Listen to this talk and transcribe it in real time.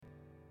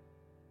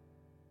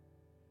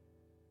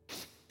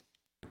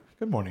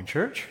Good morning,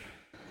 church.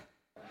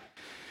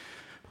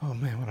 Oh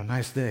man, what a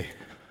nice day.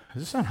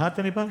 Does this sound hot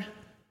to anybody?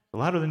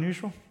 Louder than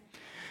usual?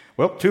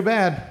 Well, too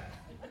bad.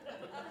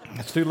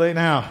 It's too late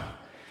now.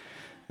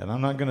 And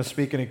I'm not going to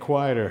speak any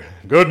quieter.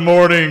 Good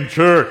morning,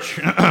 church.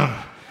 Let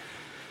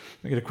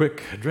me get a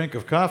quick drink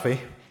of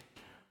coffee.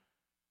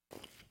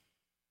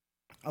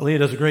 Leah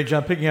does a great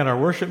job picking out our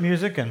worship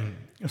music, and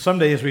some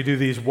days we do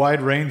these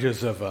wide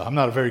ranges of, I'm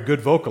not a very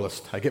good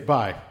vocalist. I get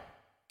by.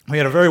 We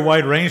had a very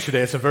wide range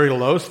today. It's some very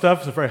low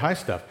stuff, some very high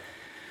stuff.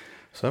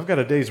 So I've got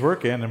a day's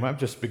work in, and I'm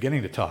just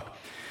beginning to talk.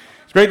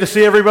 It's great to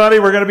see everybody.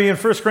 We're going to be in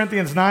 1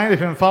 Corinthians 9. If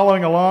you've been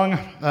following along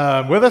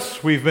with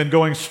us, we've been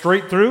going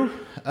straight through.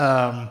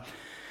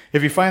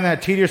 If you find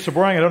that tedious or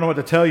boring, I don't know what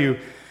to tell you.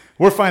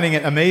 We're finding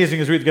it amazing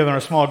as we get together in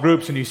our small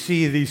groups, and you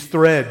see these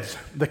threads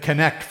that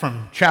connect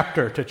from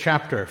chapter to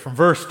chapter, from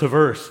verse to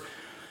verse.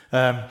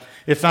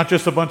 It's not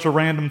just a bunch of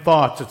random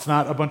thoughts. It's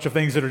not a bunch of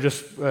things that are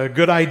just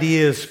good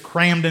ideas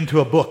crammed into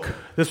a book.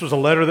 This was a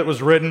letter that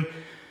was written,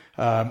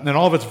 and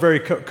all of it's very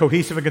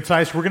cohesive and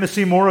concise. We're going to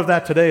see more of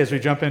that today as we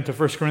jump into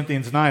 1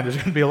 Corinthians 9. There's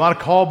going to be a lot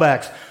of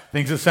callbacks,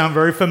 things that sound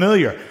very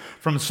familiar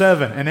from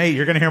 7 and 8.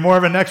 You're going to hear more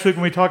of it next week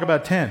when we talk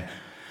about 10.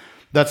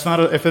 That's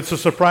not if it's a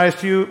surprise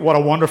to you, what a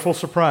wonderful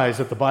surprise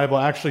that the Bible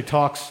actually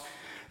talks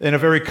in a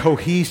very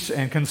cohesive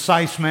and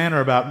concise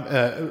manner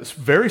about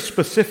very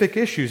specific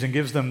issues and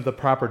gives them the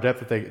proper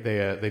depth that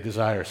they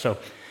desire. So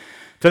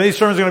today's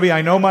sermon is going to be,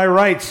 I Know My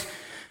Rights.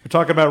 We're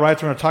talking about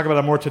rights. We're going to talk about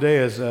it more today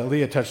as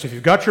Leah touched. If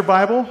you've got your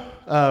Bible,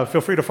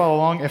 feel free to follow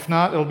along. If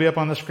not, it'll be up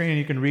on the screen and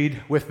you can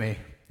read with me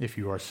if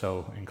you are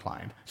so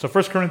inclined. So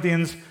 1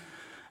 Corinthians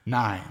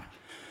 9.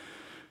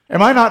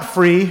 Am I not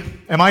free?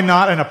 Am I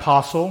not an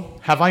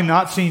apostle? Have I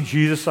not seen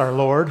Jesus our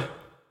Lord?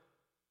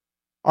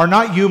 Are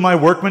not you my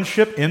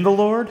workmanship in the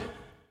Lord?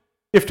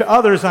 If to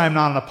others I am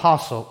not an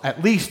apostle,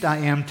 at least I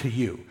am to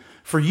you,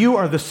 for you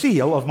are the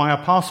seal of my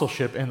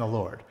apostleship in the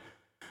Lord.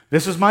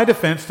 This is my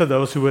defense to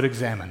those who would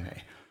examine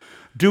me.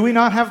 Do we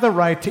not have the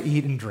right to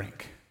eat and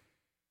drink?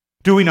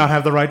 Do we not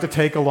have the right to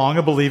take along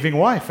a believing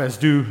wife, as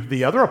do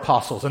the other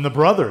apostles and the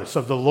brothers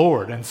of the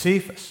Lord and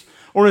Cephas?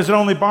 Or is it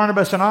only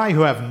Barnabas and I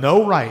who have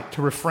no right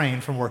to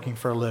refrain from working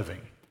for a living?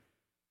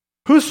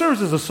 Who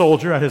serves as a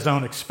soldier at his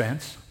own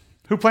expense?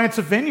 Who plants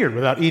a vineyard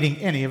without eating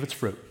any of its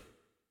fruit?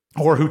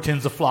 Or who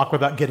tends a flock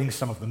without getting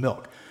some of the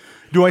milk?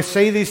 Do I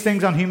say these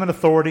things on human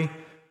authority?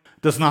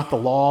 Does not the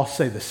law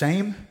say the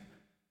same?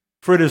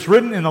 For it is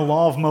written in the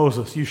law of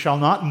Moses, you shall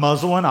not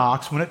muzzle an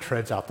ox when it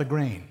treads out the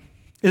grain.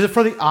 Is it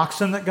for the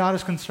oxen that God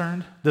is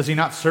concerned? Does he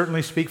not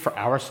certainly speak for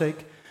our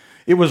sake?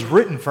 It was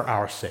written for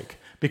our sake,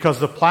 because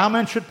the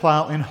plowman should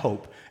plow in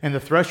hope, and the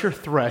thresher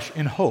thresh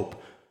in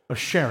hope of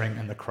sharing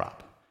in the crop.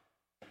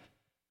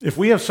 If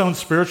we have sown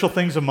spiritual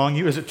things among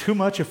you, is it too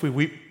much if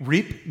we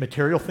reap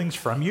material things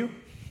from you?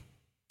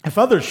 If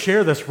others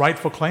share this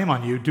rightful claim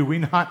on you, do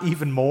not we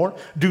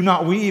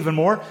even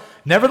more?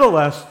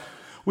 Nevertheless,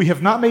 we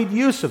have not made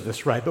use of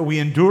this right, but we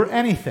endure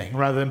anything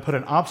rather than put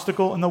an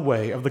obstacle in the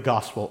way of the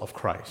gospel of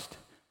Christ.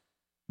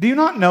 Do you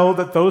not know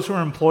that those who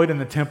are employed in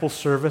the temple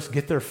service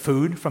get their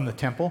food from the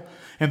temple,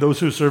 and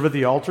those who serve at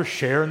the altar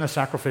share in the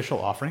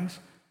sacrificial offerings?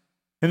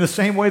 In the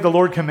same way, the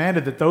Lord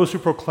commanded that those who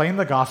proclaim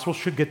the gospel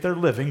should get their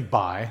living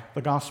by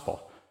the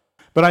gospel.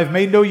 But I have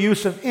made no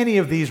use of any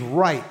of these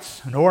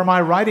rights, nor am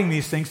I writing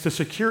these things to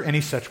secure any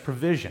such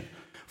provision.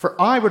 For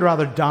I would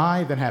rather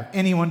die than have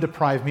anyone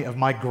deprive me of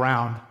my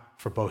ground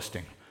for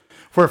boasting.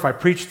 For if I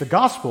preach the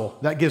gospel,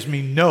 that gives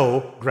me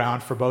no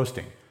ground for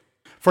boasting.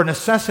 For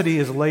necessity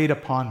is laid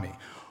upon me.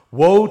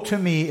 Woe to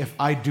me if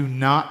I do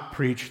not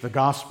preach the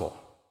gospel.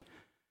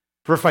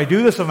 For if I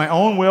do this of my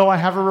own will, I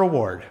have a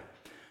reward.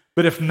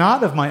 But if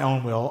not of my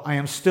own will, I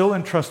am still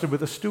entrusted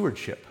with a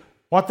stewardship.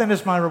 What then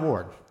is my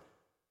reward?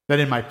 That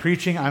in my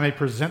preaching I may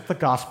present the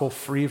gospel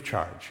free of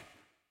charge,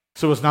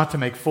 so as not to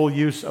make full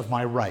use of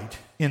my right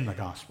in the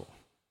gospel.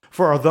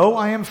 For although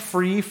I am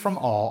free from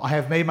all, I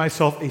have made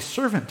myself a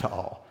servant to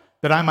all,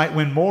 that I might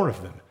win more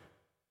of them.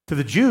 To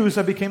the Jews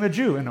I became a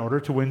Jew in order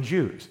to win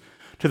Jews.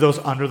 To those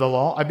under the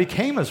law I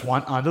became as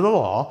one under the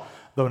law,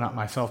 though not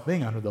myself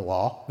being under the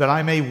law, that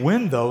I may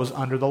win those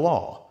under the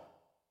law.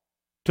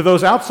 To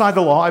those outside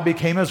the law, I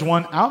became as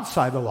one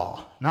outside the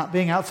law, not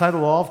being outside the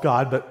law of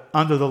God, but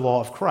under the law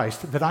of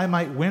Christ, that I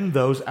might win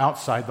those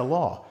outside the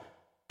law.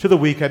 To the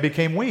weak I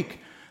became weak,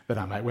 that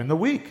I might win the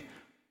weak.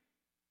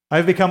 I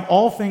have become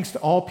all things to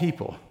all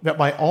people, that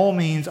by all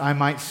means I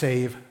might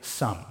save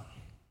some.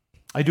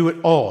 I do it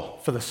all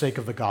for the sake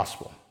of the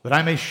gospel, that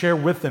I may share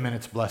with them in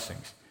its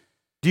blessings.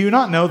 Do you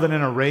not know that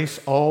in a race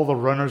all the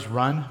runners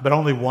run, but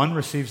only one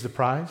receives the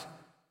prize?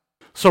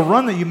 So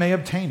run that you may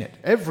obtain it.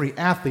 Every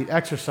athlete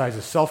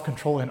exercises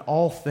self-control in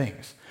all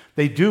things.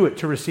 They do it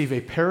to receive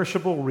a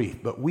perishable wreath,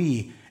 but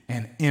we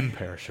an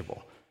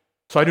imperishable.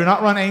 So I do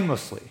not run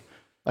aimlessly.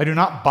 I do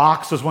not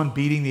box as one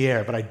beating the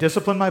air, but I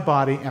discipline my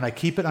body and I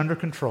keep it under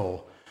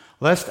control,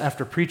 lest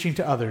after preaching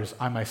to others,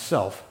 I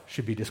myself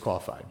should be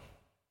disqualified.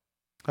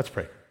 Let's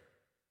pray.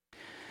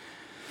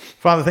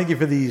 Father, thank you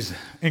for these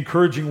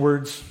encouraging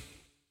words.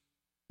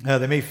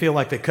 They may feel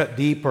like they cut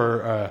deep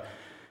or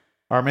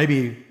are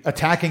maybe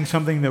attacking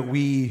something that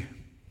we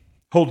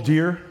hold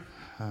dear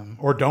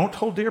or don't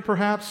hold dear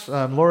perhaps.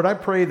 Lord, I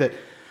pray that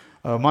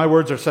my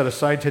words are set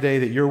aside today,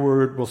 that your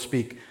word will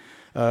speak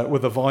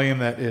with a volume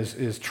that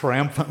is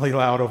triumphantly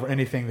loud over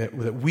anything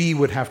that we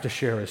would have to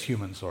share as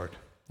humans, Lord.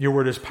 Your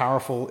word is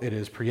powerful, it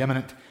is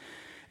preeminent,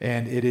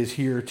 and it is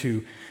here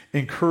to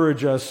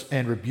encourage us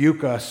and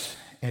rebuke us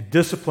and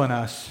discipline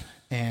us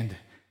and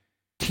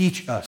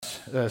teach us.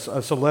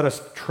 So let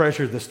us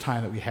treasure this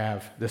time that we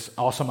have, this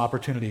awesome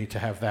opportunity to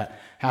have that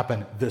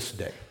happen this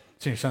day.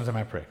 It's in your son's name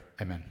I pray.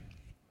 Amen.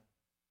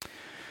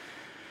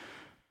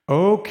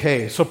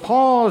 Okay, so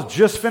Paul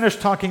just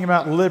finished talking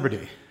about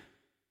liberty.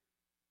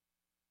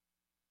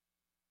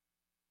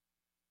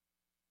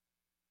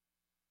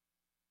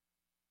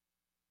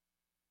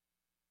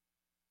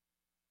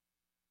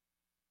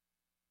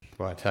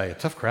 Well, I tell you,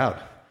 tough crowd.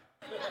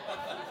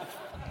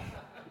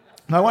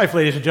 My wife,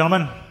 ladies and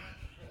gentlemen.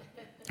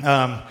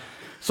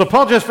 So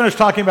Paul just finished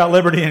talking about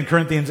liberty in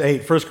Corinthians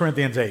 8, 1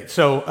 Corinthians 8.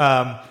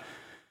 So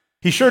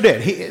he sure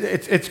did.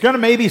 It's going to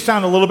maybe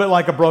sound a little bit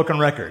like a broken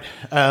record.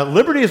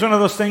 Liberty is one of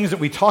those things that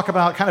we talk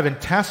about kind of in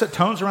tacit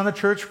tones around the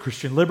church.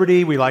 Christian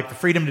liberty, we like the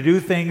freedom to do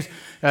things.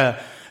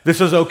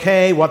 This is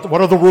okay. What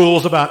are the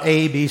rules about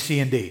A, B, C,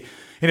 and D?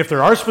 And if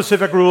there are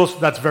specific rules,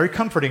 that's very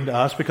comforting to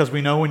us because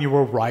we know when you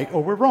were right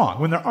or we're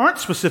wrong. When there aren't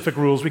specific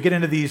rules, we get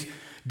into these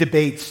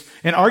debates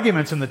and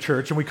arguments in the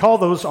church, and we call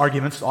those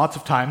arguments lots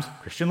of times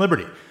Christian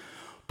liberty.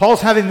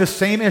 Paul's having this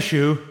same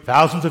issue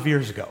thousands of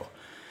years ago.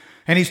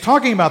 And he's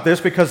talking about this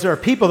because there are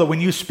people that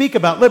when you speak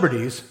about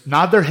liberties,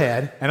 nod their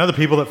head, and other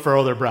people that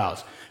furrow their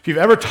brows. If you've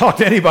ever talked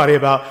to anybody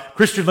about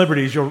Christian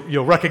liberties,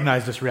 you'll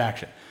recognize this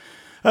reaction.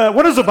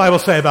 What does the Bible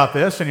say about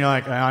this? And you're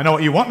like, I know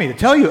what you want me to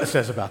tell you it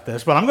says about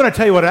this, but I'm going to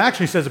tell you what it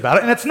actually says about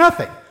it, and it's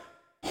nothing.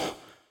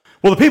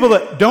 Well, the people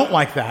that don't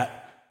like that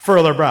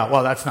furrow their brow.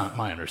 Well, that's not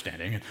my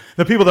understanding. And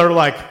the people that are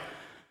like,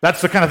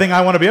 that's the kind of thing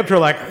I want to be up to are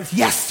like,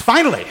 yes,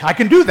 finally, I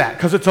can do that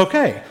because it's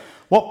okay.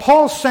 What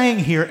Paul's saying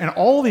here in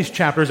all these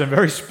chapters, and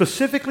very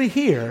specifically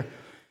here,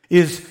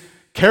 is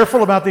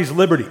careful about these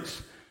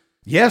liberties.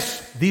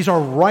 Yes, these are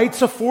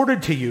rights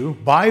afforded to you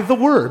by the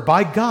Word,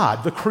 by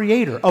God, the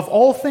Creator of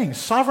all things,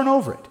 sovereign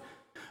over it.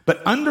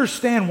 But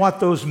understand what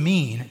those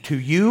mean to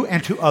you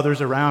and to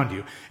others around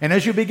you. And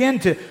as you begin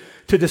to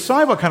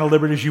decide what kind of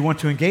liberties you want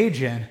to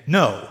engage in,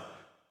 know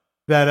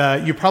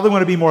that you probably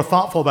want to be more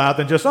thoughtful about it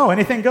than just,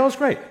 anything goes,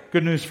 great,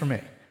 good news for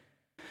me.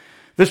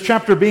 This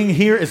chapter being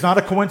here is not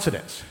a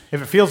coincidence.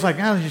 If it feels like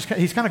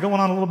he's kind of going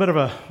on a little bit of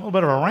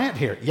a rant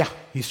here, yeah,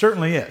 he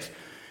certainly is.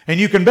 And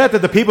you can bet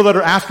that the people that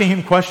are asking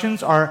him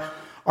questions are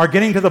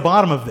getting to the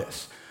bottom of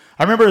this.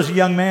 I remember as a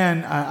young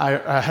man,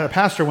 I had a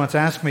pastor once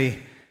ask me,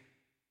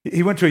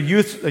 he went to a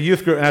youth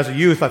group, and as a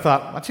youth, I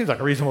thought, that seems like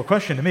a reasonable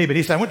question to me, but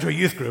he said, I went to a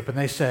youth group, and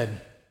they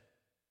said,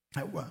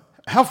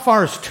 how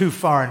far is too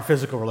far in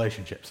physical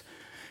relationships?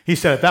 He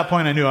said, at that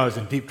point, I knew I was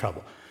in deep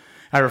trouble.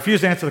 I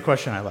refused to answer the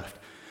question, I left.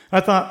 I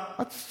thought,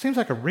 that seems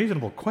like a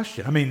reasonable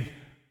question. I mean,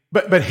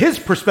 but his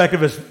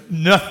perspective is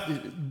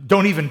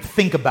don't even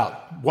think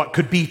about what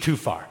could be too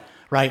far,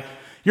 right?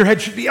 Your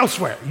head should be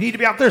elsewhere. You need to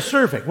be out there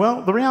serving.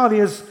 Well, the reality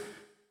is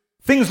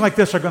things like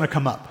this are going to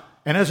come up.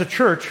 And as a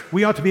church,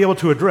 we ought to be able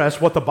to address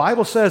what the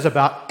Bible says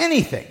about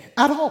anything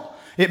at all.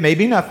 It may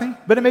be nothing,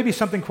 but it may be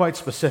something quite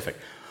specific.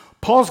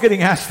 Paul's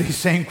getting asked these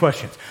same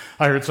questions.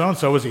 I heard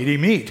so-and-so was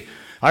eating meat.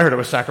 I heard it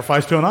was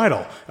sacrificed to an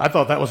idol. I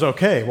thought that was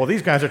okay. Well,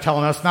 these guys are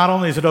telling us not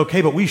only is it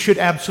okay, but we should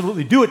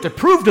absolutely do it to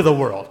prove to the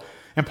world.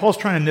 And Paul's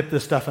trying to nip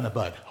this stuff in the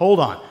bud. Hold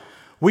on.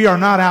 We are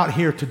not out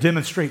here to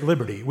demonstrate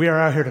liberty. We are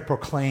out here to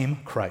proclaim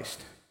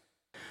Christ.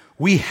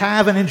 We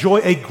have and enjoy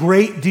a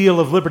great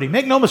deal of liberty.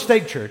 Make no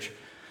mistake, church.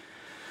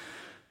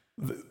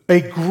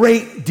 A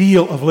great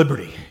deal of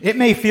liberty. It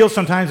may feel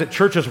sometimes that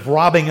church is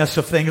robbing us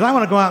of things. I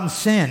want to go out and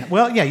sin.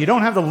 Well, yeah, you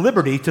don't have the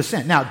liberty to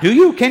sin. Now, do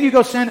you? Can you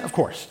go sin? Of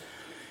course.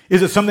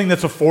 Is it something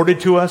that's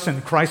afforded to us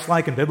and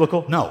Christ-like and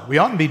biblical? No, we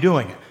oughtn't be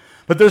doing it.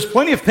 But there's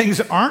plenty of things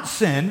that aren't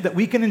sin that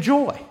we can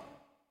enjoy.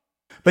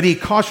 But he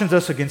cautions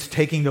us against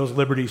taking those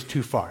liberties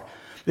too far.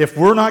 If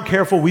we're not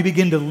careful, we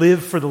begin to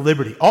live for the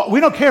liberty. We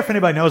don't care if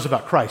anybody knows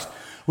about Christ.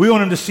 We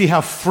want them to see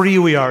how free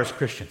we are as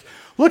Christians.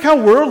 Look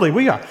how worldly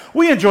we are.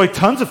 We enjoy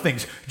tons of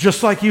things,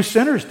 just like you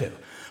sinners do.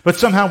 But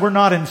somehow we're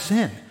not in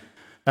sin.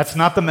 That's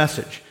not the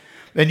message.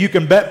 And you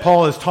can bet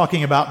Paul is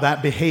talking about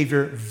that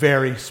behavior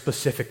very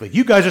specifically.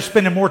 You guys are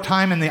spending more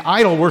time in the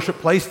idol worship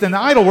place than the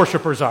idol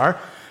worshipers are,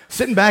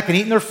 sitting back and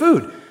eating their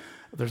food.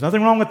 There's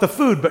nothing wrong with the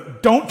food,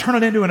 but don't turn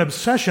it into an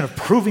obsession of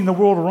proving the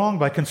world wrong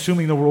by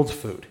consuming the world's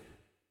food.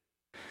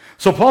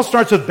 So Paul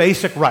starts with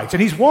basic rights,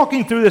 and he's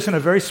walking through this in a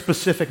very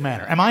specific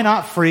manner. Am I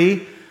not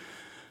free?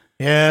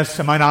 Yes.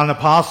 Am I not an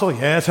apostle?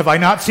 Yes. Have I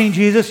not seen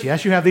Jesus?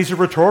 Yes, you have. These are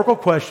rhetorical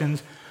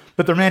questions,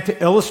 but they're meant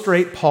to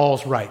illustrate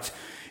Paul's rights.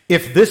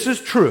 If this is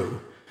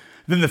true,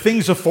 then the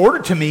things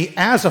afforded to me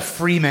as a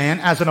free man,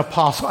 as an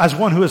apostle, as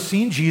one who has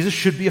seen Jesus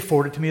should be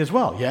afforded to me as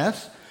well.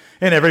 Yes?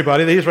 And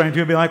everybody that he's writing to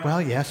will be like,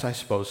 well, yes, I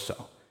suppose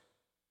so.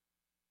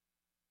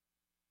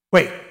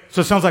 Wait,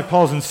 so it sounds like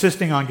Paul's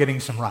insisting on getting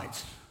some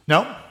rights.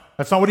 No,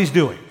 that's not what he's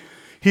doing.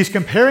 He's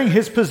comparing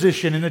his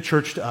position in the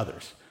church to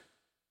others.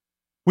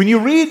 When you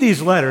read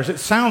these letters, it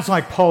sounds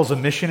like Paul's a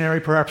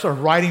missionary, perhaps, or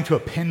writing to a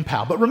pen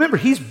pal. But remember,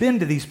 he's been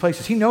to these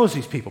places. He knows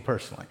these people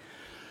personally.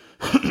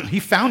 He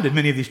founded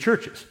many of these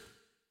churches.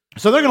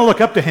 So they're going to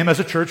look up to him as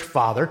a church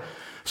father,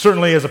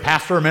 certainly as a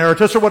pastor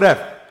emeritus or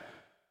whatever.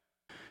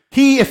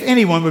 He, if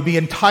anyone, would be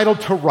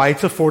entitled to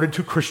rights afforded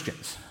to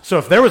Christians. So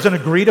if there was an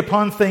agreed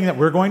upon thing that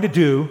we're going to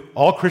do,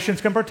 all Christians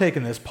can partake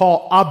in this,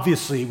 Paul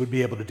obviously would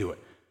be able to do it.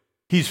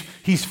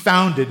 He's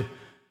founded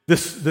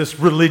this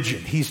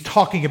religion. He's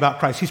talking about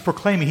Christ. He's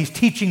proclaiming. He's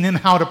teaching them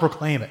how to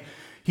proclaim it.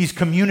 He's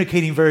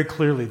communicating very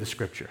clearly the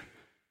Scripture.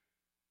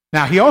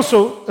 Now, he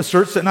also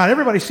asserts that not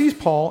everybody sees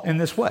Paul in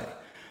this way.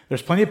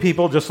 There's plenty of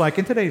people, just like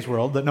in today's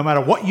world, that no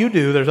matter what you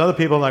do, there's other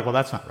people like, well,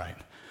 that's not right.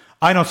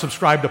 I don't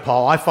subscribe to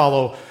Paul. I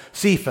follow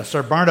Cephas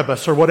or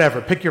Barnabas or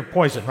whatever. Pick your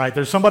poison, right?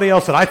 There's somebody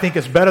else that I think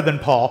is better than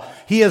Paul.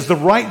 He has the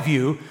right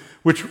view,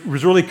 which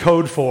was really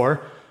code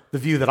for the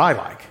view that I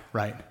like,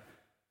 right?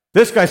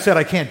 This guy said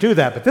I can't do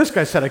that, but this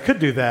guy said I could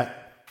do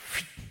that.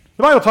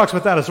 The Bible talks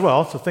about that as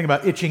well. It's a thing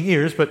about itching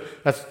ears, but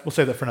we'll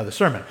save that for another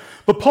sermon.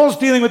 But Paul's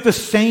dealing with the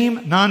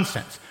same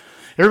nonsense.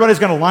 Everybody's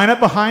going to line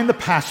up behind the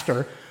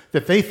pastor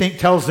that they think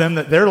tells them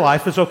that their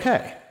life is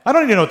okay. I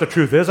don't need to know what the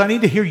truth is. I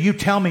need to hear you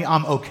tell me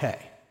I'm okay.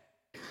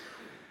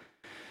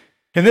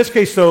 In this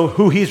case, though,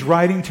 who he's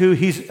writing to,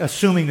 he's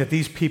assuming that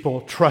these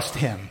people trust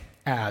him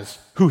as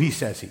who he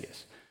says he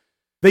is.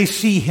 They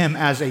see him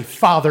as a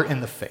father in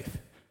the faith.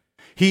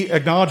 He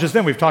acknowledges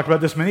them. We've talked about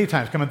this many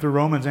times coming through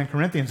Romans and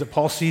Corinthians, that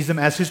Paul sees them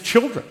as his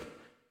children.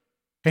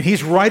 And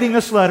he's writing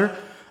this letter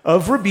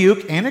of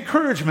rebuke and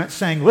encouragement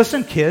saying,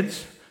 listen,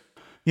 kids,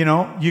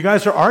 you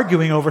guys are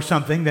arguing over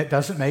something that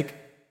doesn't make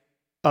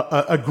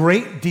a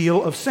great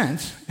deal of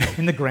sense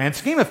in the grand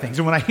scheme of things.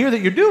 And when I hear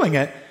that you're doing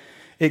it,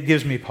 it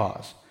gives me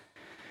pause.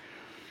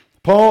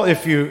 Paul,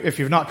 if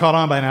you've not caught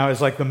on by now, is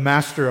like the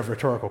master of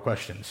rhetorical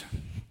questions.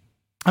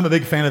 I'm a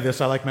big fan of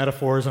this. I like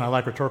metaphors and I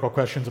like rhetorical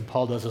questions, and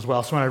Paul does as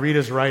well. So when I read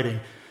his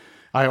writing,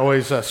 I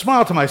always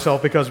smile to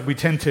myself because we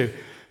tend to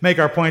make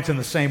our points in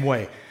the same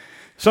way.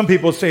 Some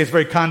people say it's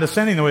very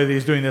condescending the way that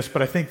he's doing this,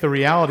 but I think the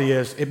reality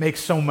is it makes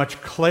so much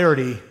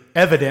clarity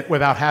evident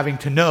without having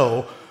to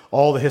know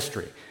all the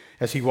history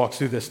as he walks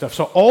through this stuff.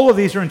 So all of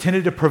these are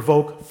intended to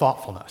provoke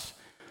thoughtfulness.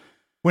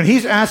 When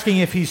he's asking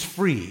if he's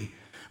free,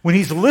 when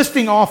he's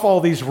listing off all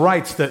these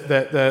rights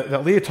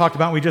that Leah talked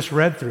about and we just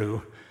read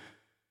through,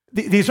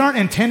 these aren't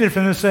intended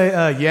for them to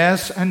say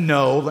yes and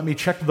no. Let me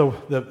check go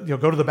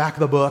to the back of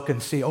the book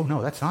and see, oh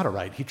no, that's not a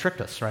right. He tricked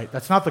us, right?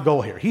 That's not the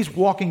goal here. He's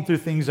walking through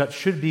things that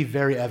should be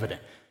very evident.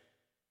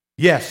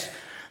 Yes,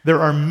 there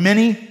are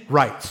many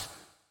rights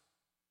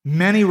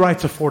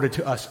afforded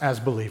to us as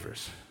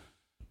believers.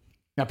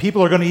 Now,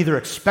 people are going to either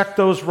expect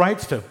those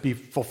rights to be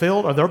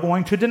fulfilled or they're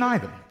going to deny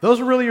them. Those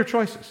are really your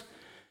choices.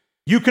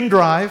 You can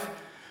drive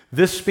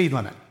this speed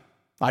limit.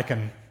 I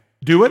can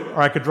do it,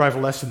 or I could drive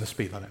less than the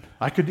speed limit.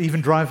 I could even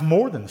drive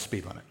more than the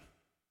speed limit.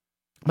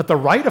 But the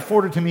right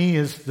afforded to me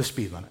is the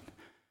speed limit.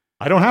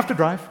 I don't have to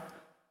drive,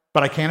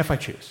 but I can if I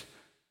choose.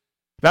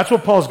 That's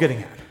what Paul's getting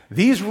at.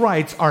 These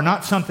rights are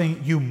not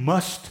something you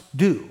must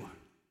do.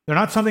 They're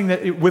not something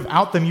that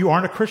without them you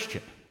aren't a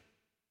Christian.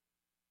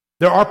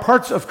 There are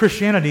parts of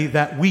Christianity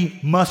that we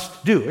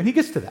must do, and he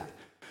gets to that.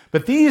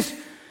 But these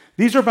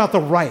are about the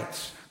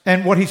rights.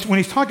 And when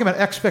he's talking about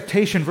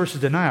expectation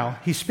versus denial,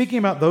 he's speaking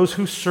about those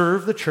who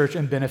serve the church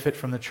and benefit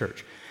from the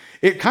church.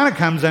 It kind of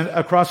comes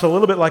across a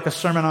little bit like a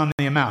sermon on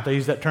the amount. I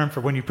use that term for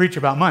when you preach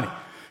about money.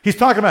 He's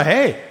talking about,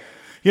 hey,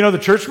 the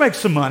church makes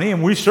some money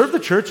and we serve the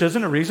church.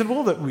 Isn't it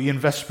reasonable that we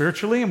invest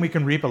spiritually and we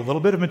can reap a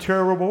little bit of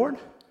material reward?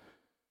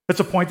 That's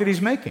a point that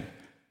he's making.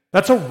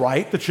 That's a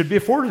right that should be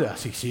afforded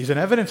us. He sees an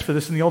evidence for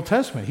this in the Old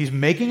Testament. He's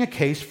making a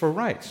case for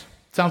rights.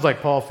 It sounds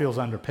like Paul feels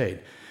underpaid.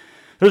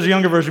 There's a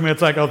younger version where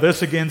it's like, oh,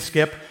 this again,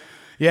 Skip.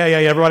 Yeah,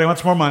 everybody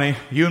wants more money.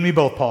 You and me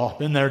both, Paul.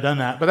 Been there, done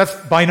that. But that's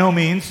by no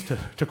means,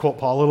 to quote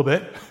Paul a little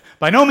bit,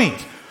 by no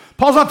means.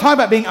 Paul's not talking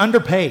about being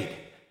underpaid.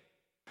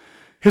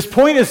 His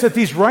point is that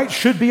these rights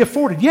should be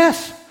afforded.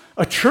 Yes,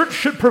 a church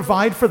should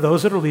provide for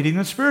those that are leading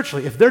them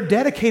spiritually. If they're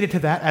dedicated to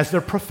that as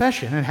their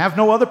profession and have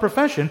no other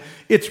profession,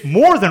 it's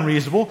more than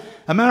reasonable.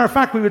 As a matter of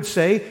fact, we would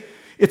say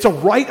it's a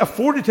right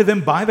afforded to them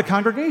by the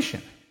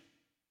congregation.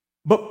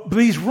 But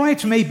these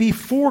rights may be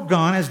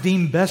foregone as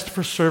deemed best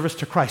for service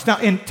to Christ. Now,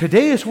 in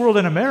today's world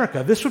in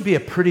America, this would be a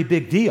pretty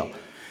big deal.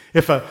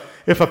 If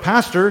a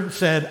pastor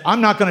said,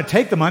 I'm not going to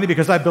take the money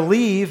because I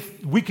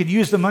believe we could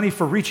use the money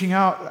for reaching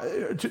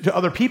out to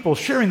other people,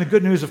 sharing the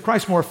good news of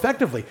Christ more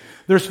effectively.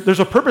 There's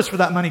a purpose for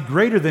that money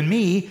greater than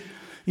me,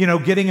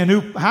 getting a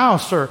new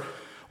house or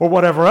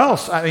whatever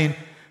else. I mean,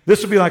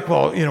 this would be like,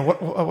 well,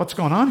 what's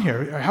going on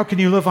here? How can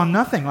you live on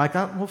nothing? Like,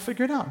 we'll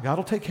figure it out. God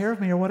will take care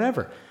of me or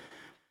whatever.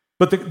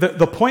 But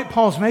the point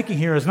Paul's making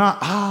here is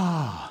not,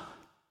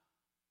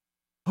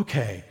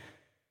 okay.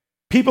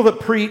 People that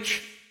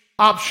preach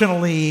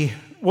optionally,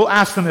 we'll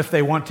ask them if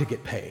they want to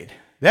get paid.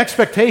 The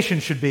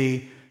expectation should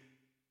be,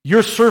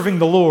 you're serving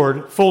the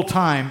Lord full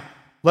time,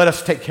 let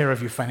us take care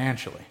of you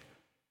financially.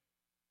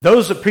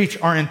 Those that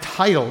preach are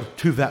entitled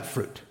to that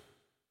fruit.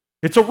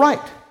 It's a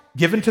right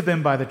given to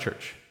them by the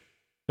church.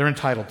 They're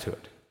entitled to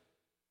it.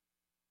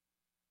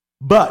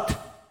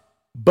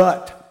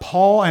 But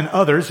Paul and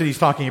others that he's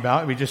talking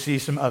about, we just see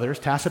some others,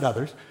 tacit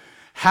others,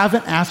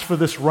 haven't asked for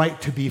this right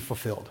to be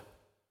fulfilled.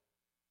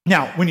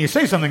 Now, when you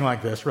say something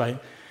like this, right,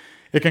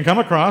 it can come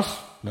across,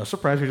 no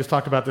surprise, we just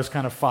talked about this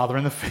kind of father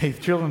in the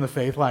faith, children in the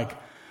faith, like,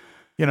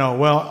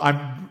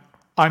 well,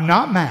 I'm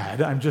not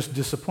mad, I'm just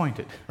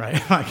disappointed,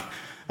 right? Like,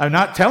 I'm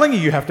not telling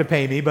you have to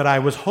pay me, but I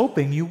was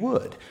hoping you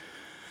would.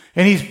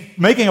 And he's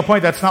making a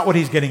point that's not what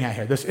he's getting at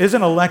here. This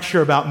isn't a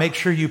lecture about make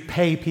sure you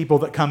pay people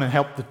that come and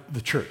help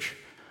the church.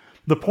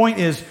 The point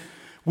is,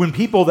 when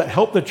people that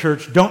help the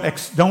church don't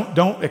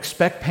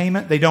expect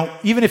payment, they don't,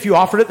 even if you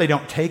offered it, they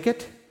don't take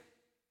it.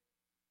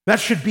 That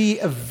should be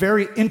a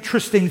very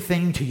interesting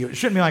thing to you. It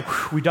shouldn't be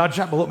like, we dodged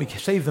that, but let me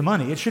save the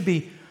money. It should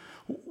be,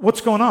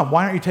 what's going on?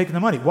 Why aren't you taking the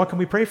money? What can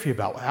we pray for you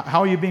about?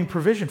 How are you being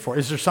provisioned for?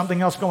 Is there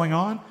something else going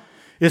on?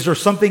 Is there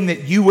something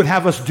that you would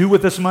have us do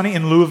with this money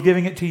in lieu of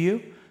giving it to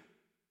you?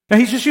 Now,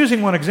 he's just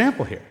using one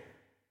example here.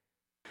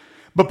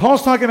 But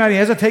Paul's talking about he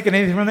hasn't taken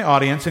anything from the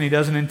audience, and he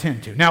doesn't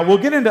intend to. Now, we'll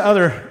get into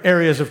other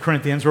areas of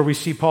Corinthians where we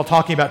see Paul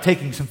talking about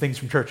taking some things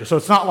from churches. So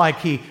it's not like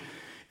he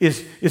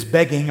is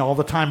begging all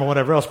the time or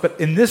whatever else. But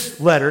in this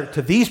letter,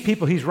 to these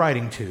people he's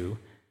writing to,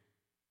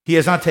 he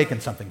has not taken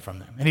something from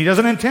them. And he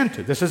doesn't intend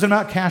to. This isn't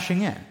about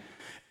cashing in.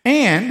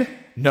 And,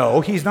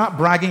 no, he's not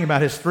bragging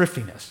about his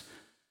thriftiness.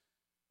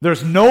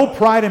 There's no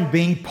pride in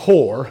being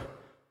poor,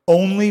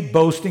 only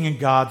boasting in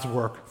God's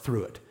work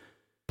through it.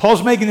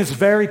 Paul's making this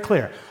very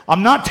clear.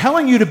 I'm not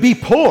telling you to be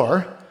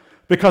poor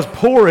because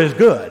poor is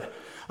good.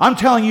 I'm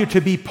telling you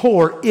to be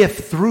poor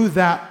if through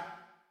that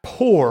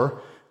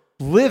poor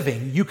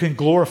living you can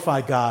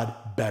glorify God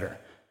better.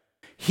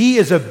 He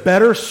is a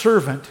better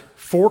servant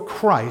for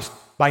Christ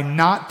by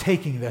not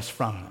taking this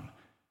from them.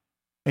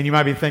 And you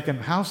might be thinking,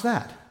 how's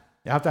that?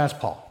 You have to ask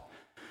Paul.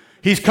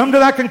 He's come to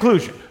that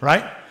conclusion,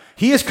 right?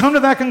 He has come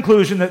to that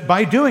conclusion that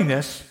by doing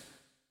this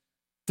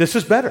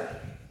is better.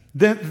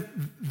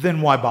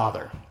 Then why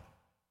bother?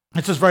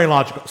 This is very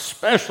logical,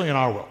 especially in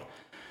our world.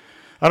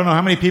 I don't know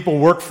how many people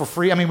work for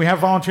free. I mean, we have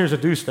volunteers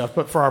that do stuff,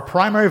 but for our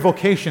primary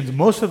vocations,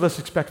 most of us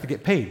expect to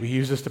get paid. We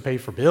use this to pay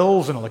for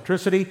bills and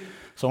electricity,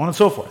 so on and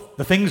so forth.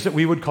 The things that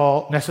we would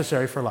call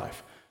necessary for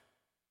life.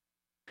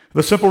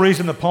 The simple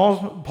reason that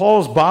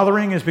Paul's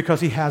bothering is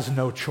because he has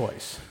no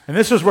choice. And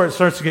this is where it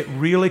starts to get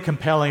really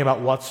compelling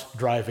about what's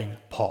driving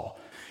Paul.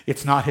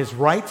 It's not his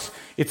rights.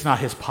 It's not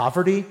his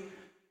poverty.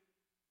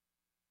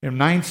 In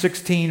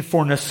 9:16,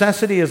 for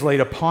necessity is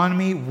laid upon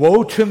me.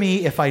 Woe to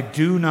me if I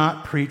do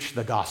not preach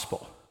the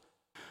gospel.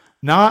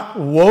 Not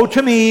woe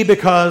to me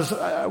because,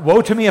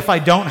 woe to me if I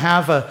don't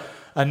have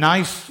a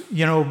nice,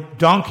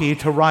 donkey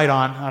to ride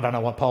on. I don't know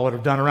what Paul would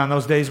have done around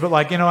those days, but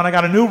and I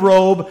got a new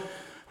robe.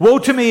 Woe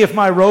to me if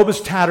my robe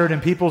is tattered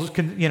and people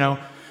can,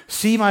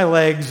 see my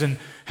legs and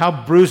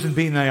how bruised and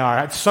beaten they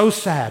are. It's so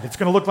sad. It's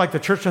going to look like the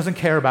church doesn't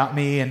care about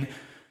me, and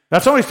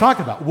that's what he's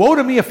talking about. Woe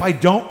to me if I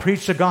don't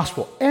preach the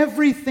gospel.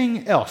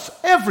 Everything else,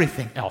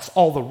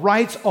 all the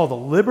rights, all the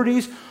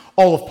liberties,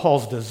 all of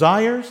Paul's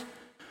desires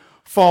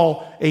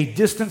fall a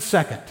distant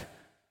second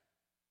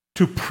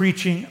to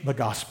preaching the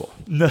gospel.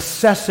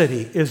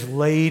 Necessity is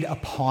laid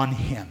upon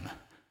him.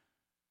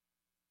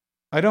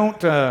 I don't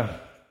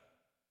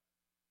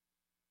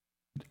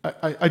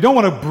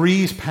want to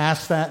breeze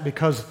past that,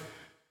 because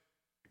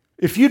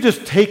if you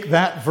just take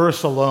that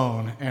verse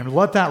alone and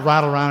let that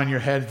rattle around in your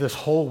head this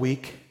whole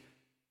week,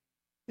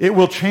 it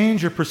will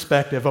change your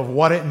perspective of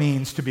what it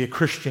means to be a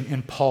Christian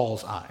in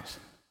Paul's eyes.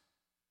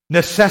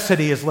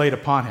 Necessity is laid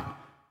upon him.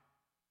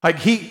 Like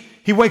he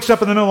wakes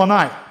up in the middle of the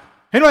night.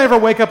 Anybody ever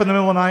wake up in the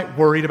middle of the night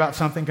worried about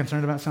something,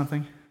 concerned about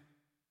something?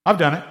 I've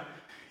done it.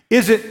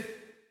 Is it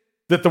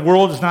that the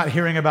world is not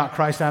hearing about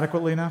Christ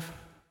adequately enough?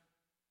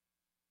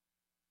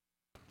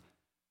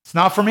 It's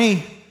not for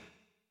me.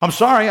 I'm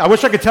sorry. I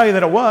wish I could tell you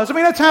that it was. I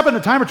mean, it's happened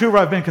a time or two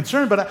where I've been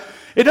concerned, but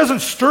it doesn't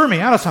stir me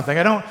out of something.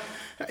 I don't,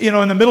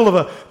 in the middle of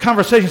a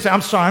conversation say,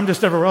 I'm sorry,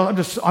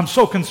 I'm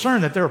so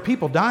concerned that there are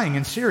people dying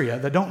in Syria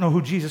that don't know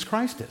who Jesus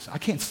Christ is. I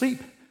can't sleep.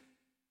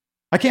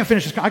 I can't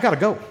finish this. I got to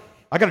go.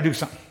 I got to do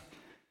something.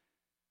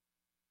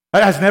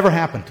 That has never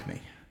happened to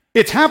me.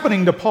 It's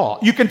happening to Paul.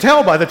 You can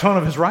tell by the tone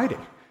of his writing.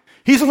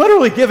 He's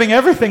literally giving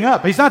everything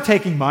up. He's not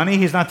taking money.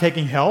 He's not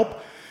taking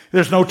help.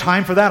 There's no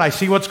time for that. I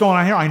see what's going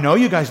on here. I know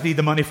you guys need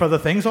the money for other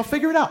things. I'll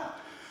figure it out.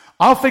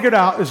 I'll figure it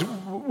out is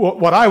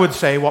what I would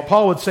say, what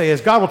Paul would say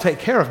is God will take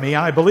care of me,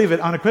 and I believe it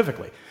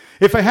unequivocally.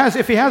 If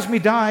he has me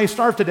die,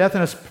 starve to death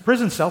in a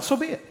prison cell, so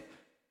be it.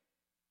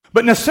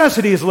 But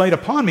necessity is laid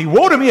upon me.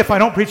 Woe to me if I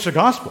don't preach the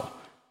gospel.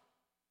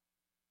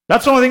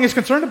 That's the only thing he's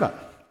concerned about.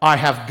 I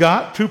have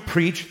got to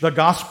preach the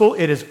gospel.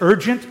 It is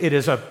urgent.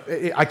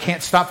 I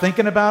can't stop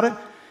thinking about it.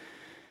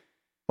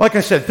 Like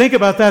I said, think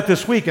about that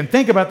this week and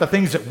think about the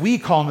things that we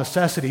call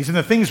necessities and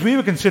the things we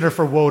would consider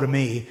for woe to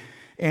me.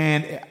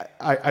 And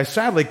I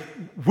sadly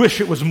wish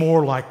it was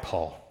more like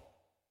Paul.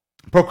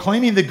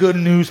 Proclaiming the good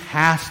news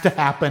has to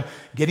happen.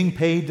 Getting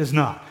paid does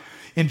not.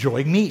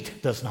 Enjoying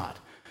meat does not.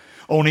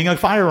 Owning a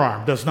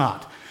firearm does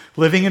not.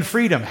 Living in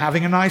freedom,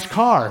 having a nice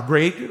car,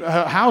 great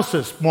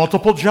houses,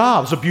 multiple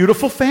jobs, a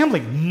beautiful family.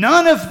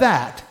 None of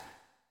that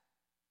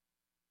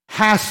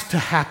has to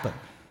happen.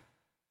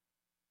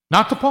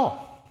 Not to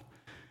Paul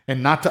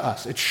and not to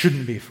us. It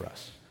shouldn't be for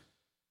us.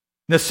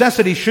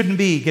 Necessity shouldn't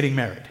be getting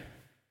married.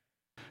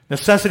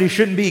 Necessity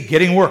shouldn't be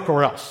getting work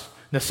or else.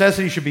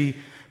 Necessity should be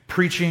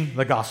preaching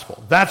the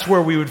gospel. That's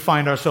where we would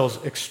find ourselves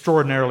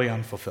extraordinarily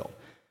unfulfilled.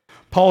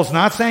 Paul's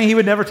not saying he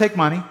would never take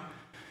money.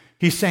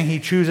 He's saying he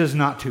chooses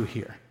not to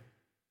here.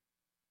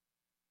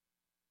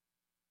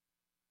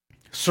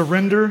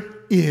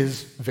 Surrender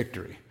is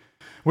victory.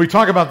 We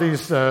talk about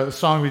these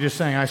songs we just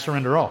sang, I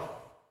Surrender All.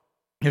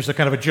 Here's a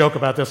kind of a joke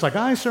about this, like,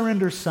 I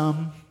surrender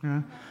some.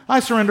 I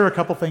surrender a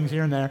couple things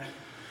here and there.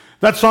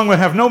 That song would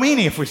have no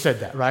meaning if we said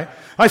that, right?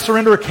 I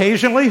surrender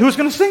occasionally. Who's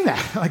going to sing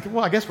that? Like,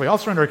 well, I guess we all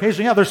surrender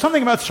occasionally. Yeah, there's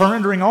something about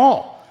surrendering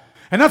all.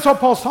 And that's what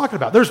Paul's talking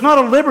about. There's not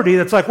a liberty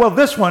that's like, well,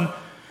 this one,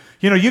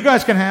 you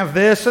guys can have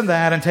this and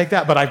that and take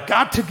that, but I've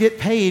got to get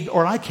paid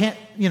or I can't,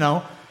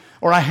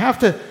 or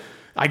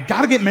I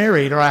got to get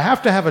married, or I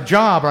have to have a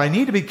job, or I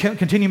need to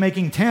continue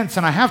making tents,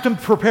 and I have to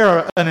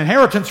prepare an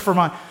inheritance for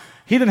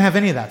He didn't have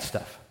any of that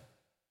stuff.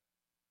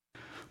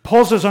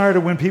 Paul's desire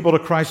to win people to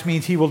Christ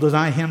means he will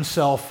deny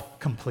himself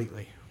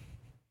completely.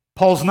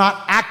 Paul's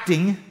not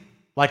acting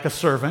like a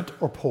servant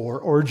or poor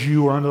or a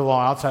Jew or under the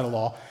law, outside the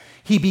law.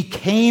 He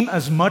became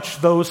as much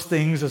those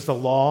things as the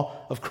law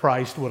of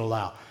Christ would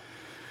allow.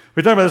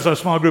 We talked about this in a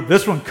small group.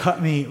 This one cut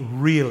me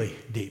really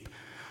deep.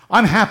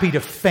 I'm happy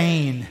to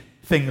feign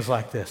things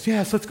like this.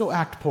 Yes, let's go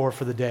act poor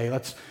for the day.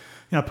 Let's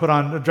put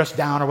on, dress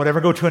down or whatever,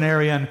 go to an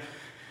area.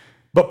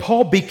 But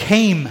Paul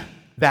became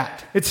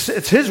that. It's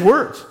his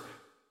words.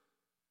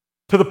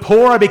 To the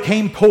poor I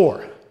became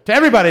poor. To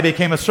everybody I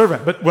became a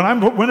servant. But when I'm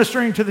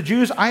ministering to the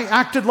Jews, I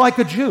acted like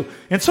a Jew,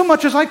 in so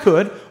much as I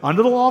could,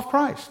 under the law of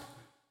Christ.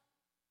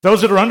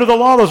 Those that are under the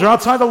law, those are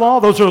outside the law,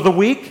 those are the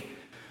weak.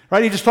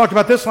 Right? He just talked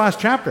about this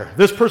last chapter.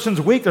 This person's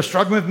weak. They're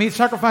struggling with meat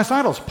sacrificed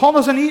idols. Paul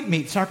doesn't eat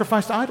meat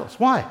sacrificed to idols.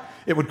 Why?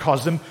 It would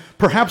cause them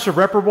perhaps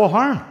irreparable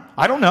harm.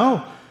 I don't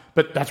know.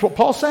 But that's what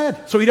Paul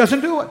said. So he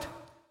doesn't do it.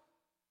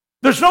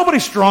 There's nobody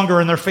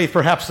stronger in their faith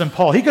perhaps than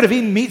Paul. He could have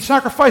eaten meat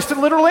sacrificed to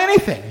literally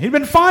anything. He'd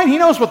been fine. He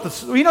knows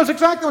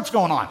exactly what's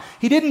going on.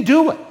 He didn't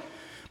do it.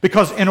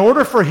 Because in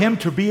order for him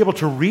to be able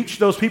to reach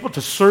those people,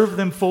 to serve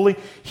them fully,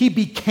 he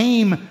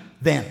became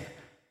them.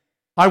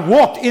 I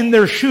walked in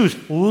their shoes,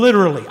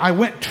 literally. I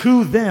went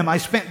to them. I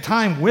spent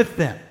time with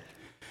them.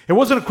 It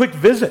wasn't a quick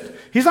visit.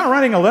 He's not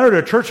writing a letter to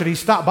a church that he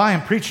stopped by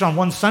and preached on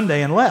one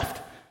Sunday and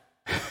left.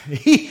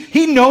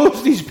 He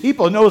knows these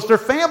people, knows their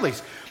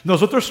families,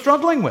 knows what they're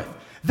struggling with.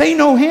 They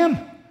know him.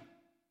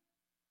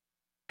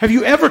 Have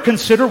you ever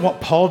considered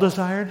what Paul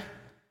desired?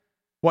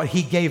 What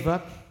he gave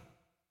up?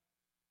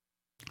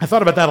 I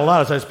thought about that a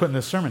lot as I was putting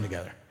this sermon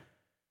together.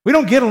 We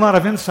don't get a lot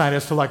of insight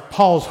as to like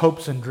Paul's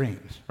hopes and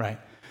dreams, right?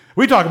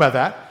 We talk about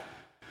that.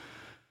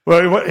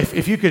 Well,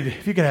 if you could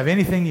have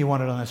anything you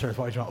wanted on this earth,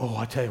 what would you want? Oh,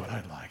 I'll tell you what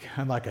I'd like.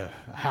 I'd like a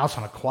house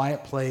on a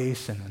quiet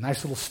place and a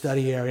nice little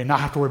study area, not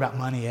have to worry about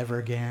money ever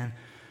again.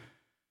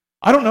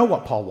 I don't know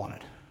what Paul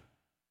wanted.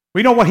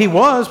 We know what he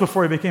was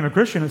before he became a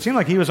Christian. It seemed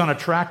like he was on a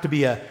track to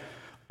be a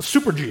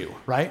super Jew,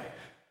 right?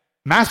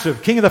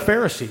 Massive, king of the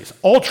Pharisees,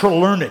 ultra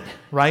learned,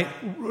 right?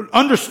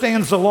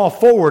 Understands the law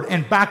forward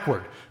and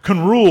backward,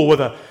 can rule with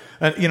an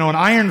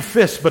iron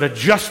fist, but a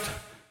just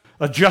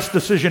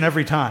decision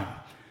every time.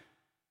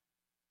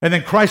 And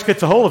then Christ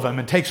gets a hold of him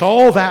and takes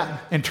all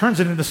that and turns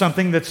it into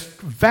something that's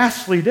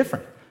vastly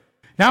different.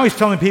 Now he's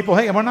telling people,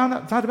 hey,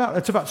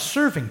 it's about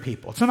serving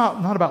people. It's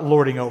not about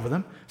lording over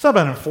them. It's not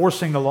about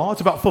enforcing the law.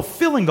 It's about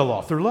fulfilling the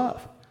law through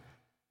love.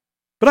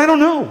 But I don't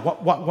know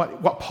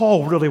what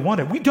Paul really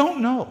wanted. We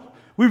don't know.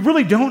 We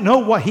really don't know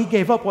what he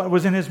gave up, what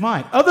was in his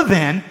mind, other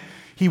than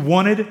he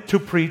wanted to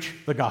preach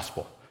the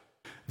gospel.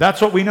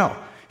 That's what we know.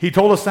 He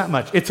told us that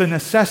much. It's a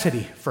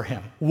necessity for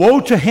him.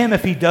 Woe to him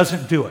if he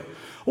doesn't do it.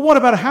 Well, what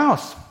about a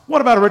house? What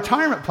about a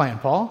retirement plan,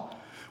 Paul?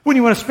 When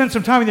you want to spend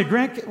some time with your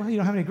grandkids, well, you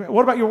don't have any grandkids.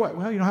 What about your wife?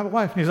 Well, you don't have a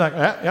wife. And he's like,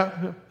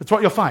 yeah, that's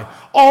what you'll find.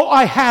 All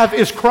I have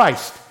is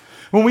Christ.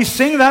 When we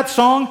sing that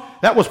song,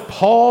 that was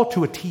Paul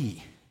to a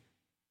T.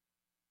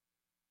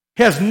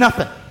 He has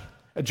nothing.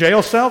 A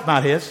jail cell,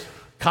 not his.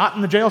 Cot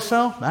in the jail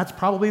cell, that's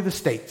probably the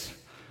state's.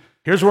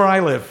 Here's where I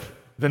live.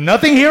 Then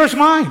nothing here is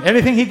mine.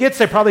 Anything he gets,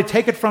 they probably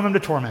take it from him to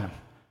torment him.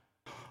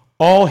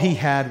 All he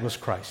had was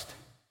Christ.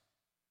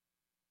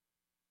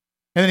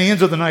 And then he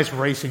ends with a nice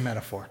racing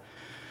metaphor.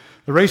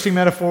 The racing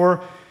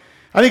metaphor,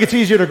 I think it's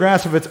easier to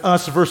grasp if it's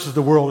us versus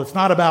the world. It's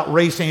not about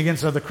racing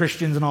against other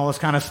Christians and all this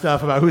kind of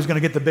stuff, about who's going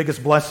to get the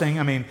biggest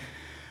blessing.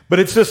 But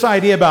it's this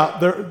idea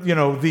about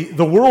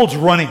the world's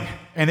running,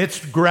 and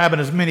it's grabbing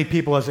as many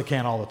people as it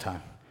can all the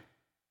time.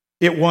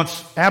 It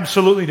wants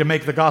absolutely to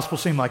make the gospel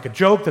seem like a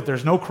joke, that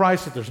there's no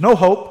Christ, that there's no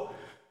hope.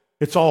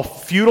 It's all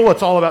futile.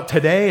 It's all about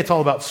today. It's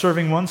all about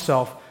serving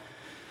oneself.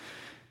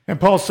 And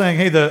Paul's saying,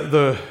 hey,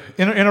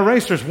 in a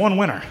race, there's one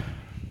winner.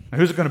 Now,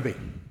 who's it going to be?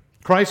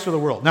 Christ or the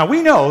world? Now,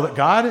 we know that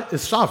God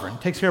is sovereign,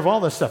 takes care of all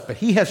this stuff, but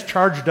he has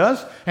charged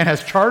us and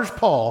has charged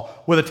Paul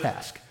with a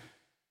task.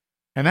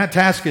 And that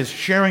task is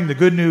sharing the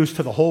good news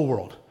to the whole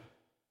world.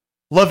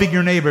 Loving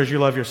your neighbor as you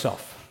love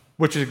yourself,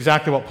 which is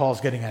exactly what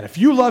Paul's getting at. If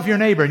you love your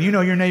neighbor and you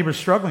know your neighbor's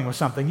struggling with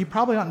something, you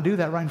probably oughtn't do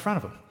that right in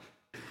front of him.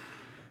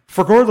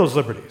 Forgo those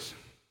liberties.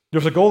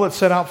 There's a goal that's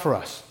set out for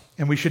us,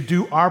 and we should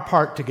do our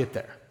part to get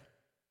there.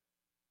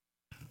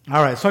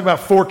 All right, let's talk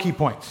about 4 key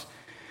points.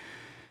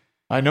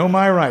 I know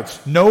my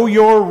rights. Know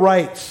your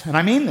rights. And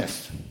I mean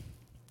this.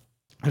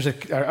 There's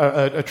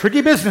a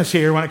tricky business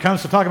here when it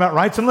comes to talking about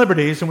rights and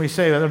liberties, and we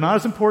say that they're not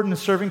as important as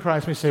serving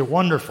Christ. We say,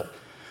 wonderful.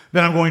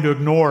 Then I'm going to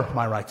ignore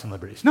my rights and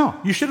liberties. No,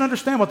 you should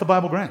understand what the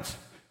Bible grants.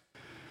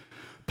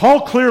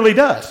 Paul clearly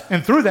does.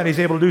 And through that, he's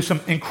able to do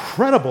some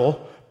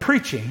incredible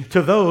preaching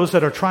to those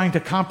that are trying to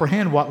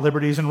comprehend what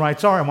liberties and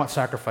rights are and what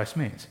sacrifice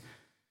means.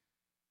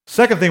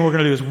 Second thing we're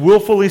going to do is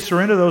willfully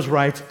surrender those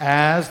rights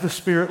as the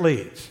Spirit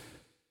leads.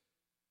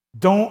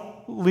 Don't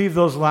leave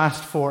those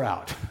last 4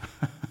 out.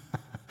 It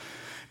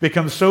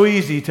becomes so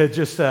easy to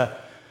just,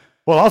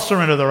 I'll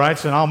surrender the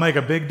rights and I'll make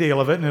a big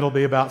deal of it and it'll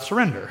be about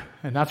surrender.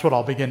 And that's what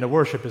I'll begin to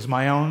worship is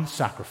my own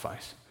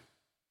sacrifice.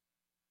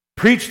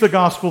 Preach the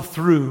gospel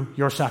through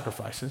your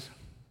sacrifices.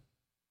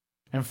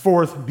 And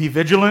fourth, be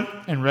vigilant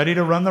and ready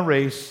to run the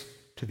race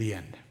to the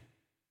end.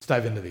 Let's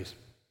dive into these.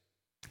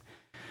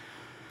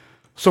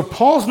 So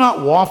Paul's not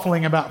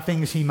waffling about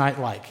things he might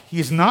like.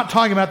 He's not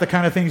talking about the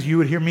kind of things you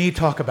would hear me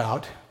talk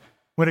about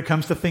when it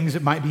comes to things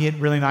that might be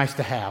really nice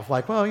to have.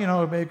 Like,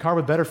 a car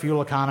with better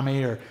fuel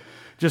economy or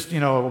just,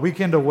 a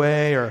weekend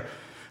away or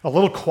a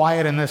little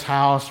quiet in this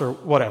house or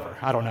whatever.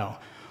 I don't know.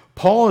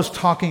 Paul is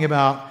talking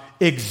about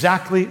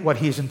exactly what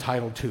he's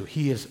entitled to.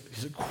 He's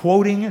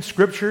quoting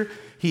Scripture.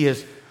 He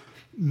is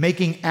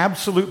making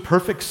absolute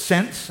perfect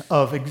sense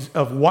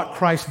of what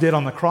Christ did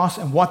on the cross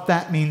and what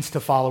that means to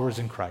followers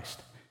in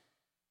Christ.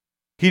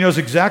 He knows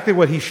exactly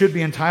what he should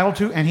be entitled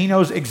to, and he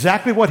knows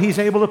exactly what he's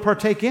able to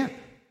partake in.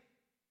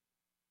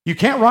 You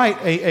can't write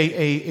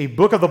a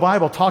book of the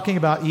Bible talking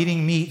about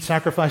eating meat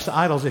sacrificed to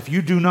idols if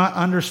you do not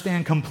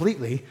understand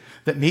completely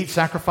that meat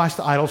sacrificed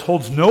to idols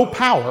holds no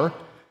power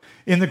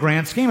in the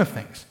grand scheme of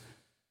things.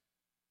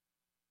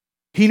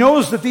 He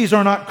knows that these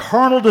are not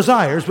carnal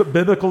desires, but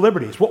biblical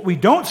liberties. What we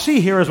don't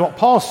see here is what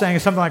Paul's saying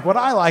is something like, what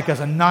I like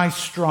is a nice,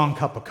 strong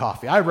cup of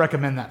coffee. I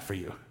recommend that for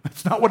you.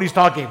 That's not what he's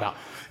talking about.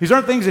 These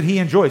aren't things that he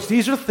enjoys.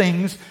 These are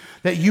things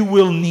that you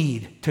will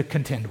need to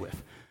contend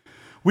with.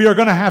 We are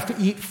going to have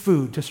to eat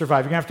food to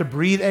survive. You're going to have to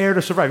breathe air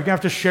to survive. You're going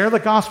to have to share the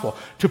gospel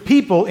to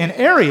people in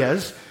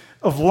areas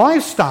of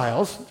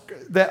lifestyles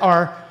that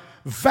are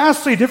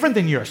vastly different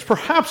than yours,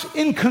 perhaps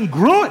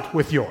incongruent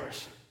with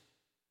yours.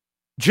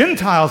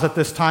 Gentiles at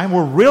this time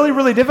were really,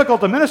 really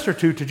difficult to minister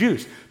to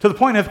Jews, to the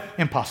point of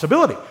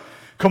impossibility.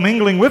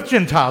 Commingling with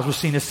Gentiles was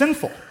seen as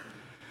sinful.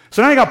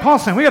 So now you got Paul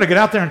saying, we got to get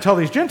out there and tell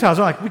these Gentiles.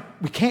 They're like,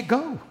 we can't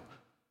go.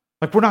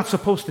 Like, we're not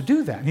supposed to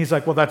do that. And he's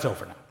like, well, that's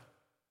over now.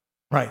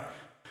 Right.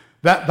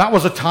 That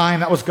was a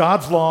time, that was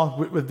God's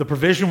law. The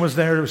provision was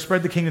there to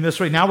spread the kingdom this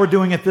way. Now we're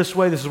doing it this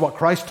way. This is what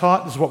Christ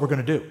taught. This is what we're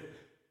going to do.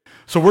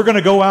 So we're going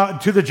to go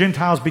out to the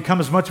Gentiles,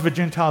 become as much of a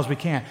Gentile as we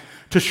can,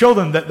 to show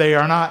them that they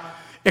are not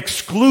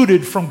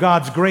excluded from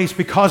God's grace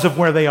because of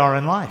where they are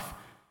in life.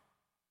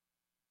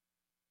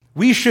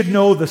 We should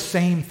know the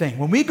same thing.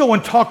 When we go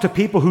and talk to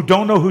people who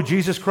don't know who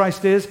Jesus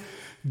Christ is,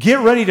 get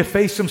ready to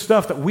face some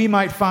stuff that we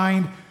might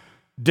find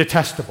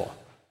detestable,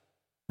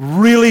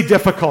 really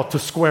difficult to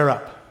square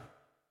up.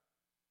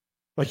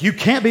 Like, you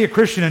can't be a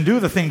Christian and do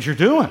the things you're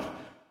doing.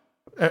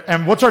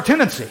 And what's our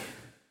tendency?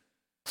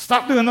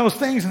 Stop doing those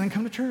things and then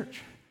come to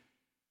church.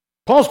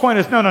 Paul's point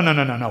is, no.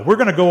 We're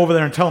going to go over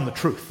there and tell them the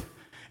truth.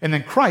 And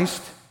then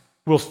Christ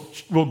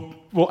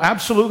will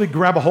absolutely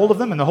grab a hold of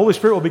them, and the Holy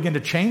Spirit will begin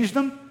to change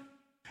them.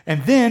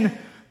 And then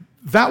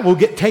that will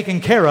get taken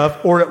care of,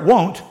 or it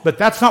won't, but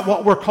that's not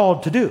what we're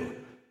called to do.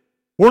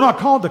 We're not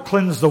called to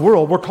cleanse the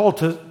world. We're called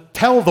to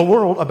tell the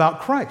world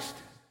about Christ.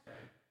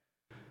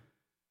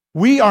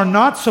 We are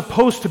not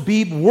supposed to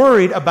be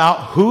worried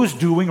about who's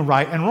doing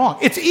right and wrong.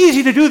 It's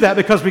easy to do that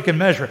because we can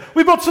measure it.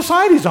 We built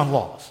societies on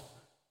laws.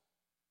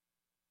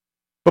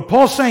 But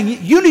Paul's saying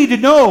you need to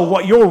know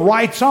what your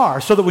rights are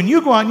so that when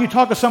you go out and you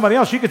talk to somebody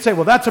else, you can say,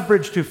 well, that's a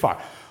bridge too far.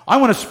 I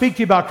want to speak to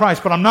you about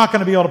Christ, but I'm not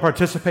going to be able to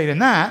participate in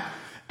that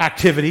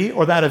activity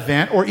or that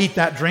event or eat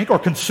that drink or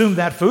consume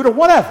that food or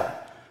whatever.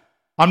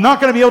 I'm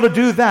not going to be able to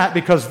do that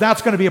because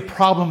that's going to be a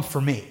problem for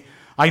me.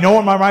 I know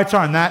what my rights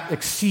are, and that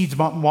exceeds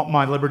what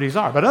my liberties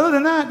are. But other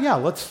than that, yeah,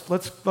 let's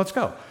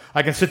go.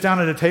 I can sit down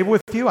at a table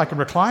with you. I can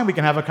recline. We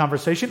can have a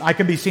conversation. I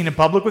can be seen in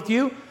public with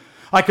you.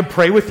 I can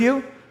pray with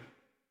you.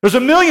 There's a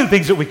million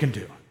things that we can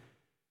do.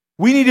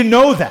 We need to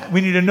know that.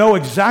 We need to know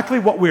exactly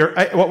what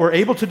we're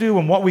able to do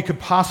and what we could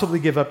possibly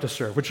give up to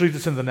serve, which leads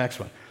us into the next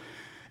one.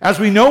 As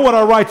we know what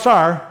our rights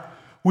are,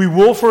 we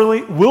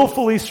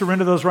willfully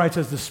surrender those rights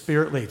as the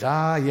Spirit leads.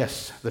 Ah,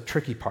 yes, the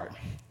tricky part.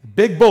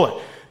 Big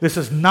bullet. This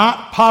is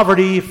not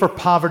poverty for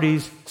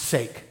poverty's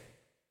sake.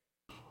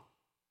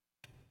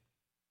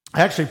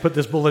 I actually put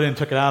this bullet in,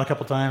 took it out a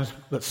couple times,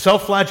 but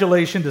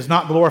self-flagellation does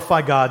not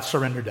glorify God,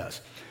 surrender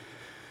does.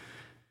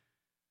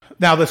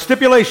 Now, the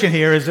stipulation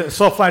here is that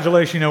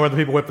self-flagellation, where the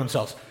people whip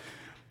themselves.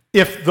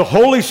 If the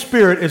Holy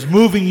Spirit is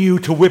moving you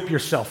to whip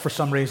yourself for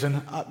some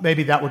reason,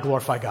 maybe that would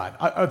glorify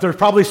God. There's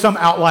probably some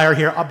outlier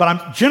here, but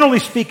I'm generally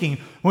speaking,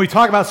 when we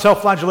talk about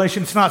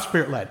self-flagellation, it's not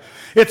Spirit-led.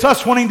 It's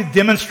us wanting to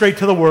demonstrate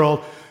to the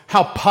world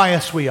how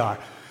pious we are,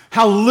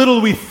 how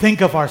little we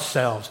think of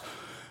ourselves.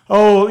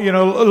 Oh,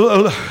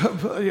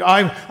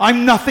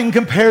 I'm nothing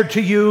compared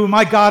to you.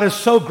 My God is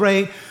so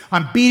great.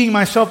 I'm beating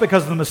myself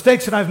because of the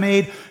mistakes that I've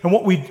made. And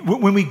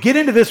when we get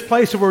into this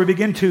place where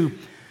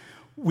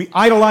we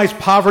idolize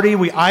poverty,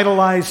 we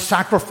idolize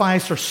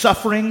sacrifice or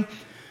suffering,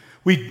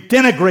 we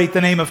denigrate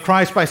the name of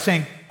Christ by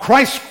saying,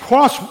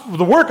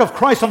 the work of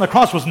Christ on the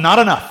cross was not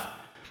enough.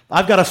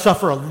 I've got to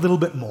suffer a little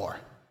bit more.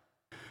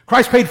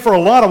 Christ paid for a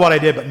lot of what I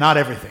did, but not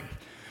everything.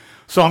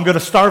 So I'm going to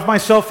starve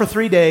myself for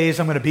 3 days.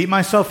 I'm going to beat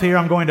myself here.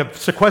 I'm going to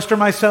sequester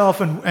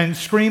myself and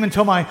scream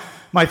until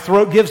my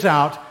throat gives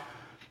out.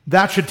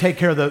 That should take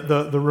care of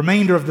the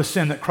remainder of the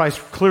sin that Christ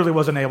clearly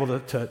wasn't able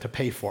to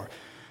pay for.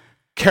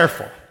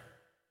 Careful.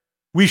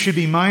 We should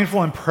be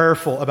mindful and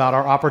prayerful about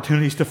our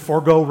opportunities to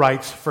forego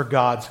rights for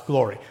God's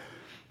glory.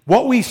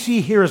 What we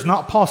see here is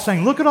not Paul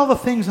saying, look at all the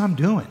things I'm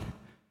doing,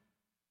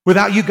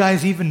 without you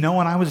guys even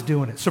knowing I was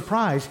doing it.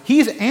 Surprise.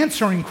 He's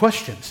answering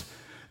questions.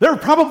 They're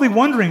probably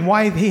wondering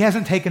why he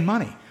hasn't taken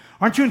money.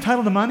 Aren't you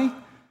entitled to money?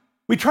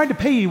 We tried to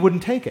pay you, you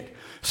wouldn't take it.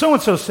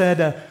 So-and-so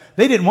said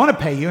they didn't want to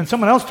pay you, and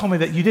someone else told me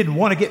that you didn't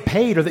want to get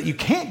paid or that you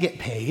can't get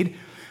paid.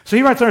 So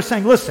he writes there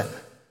saying, listen,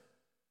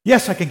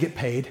 yes, I can get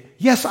paid.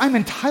 Yes, I'm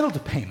entitled to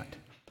payment.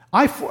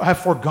 I have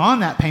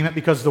foregone that payment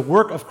because the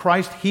work of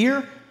Christ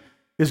here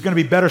is going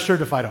to be better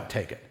served if I don't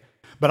take it.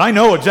 But I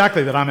know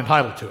exactly that I'm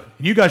entitled to it.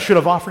 And you guys should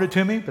have offered it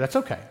to me, but that's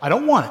okay. I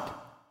don't want it.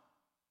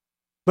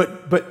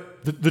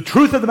 But the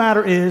truth of the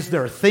matter is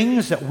there are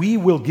things that we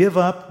will give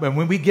up, and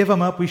when we give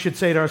them up, we should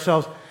say to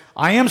ourselves,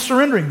 I am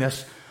surrendering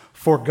this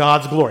for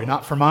God's glory,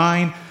 not for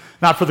mine,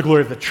 not for the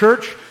glory of the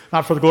church,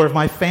 not for the glory of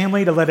my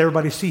family, to let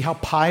everybody see how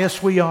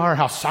pious we are,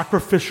 how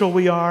sacrificial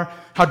we are,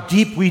 how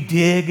deep we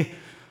dig.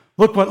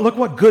 Look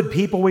what good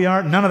people we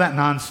are. None of that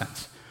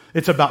nonsense.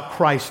 It's about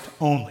Christ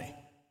only.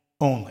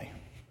 Only.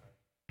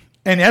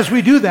 And as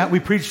we do that,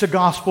 we preach the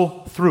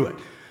gospel through it.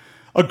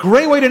 A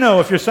great way to know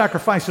if your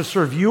sacrifices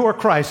serve you or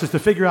Christ is to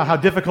figure out how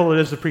difficult it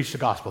is to preach the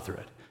gospel through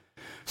it.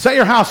 Set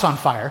your house on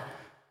fire.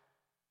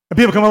 And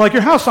people come like,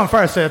 your house on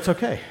fire. I say, it's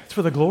okay. It's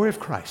for the glory of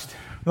Christ.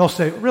 They'll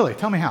say, really?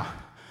 Tell me how.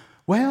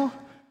 Well,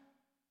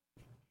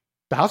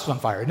 the house is on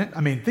fire, isn't it?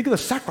 I mean, think of the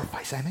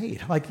sacrifice I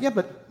made. Like, yeah,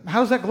 but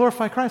how does that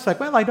glorify Christ? Like,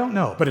 well, I don't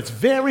know, but it's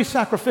very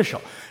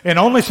sacrificial. And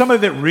only somebody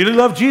that really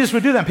loved Jesus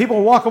would do that. And people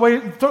will walk away,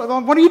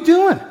 what are you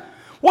doing?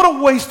 What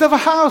a waste of a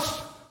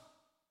house.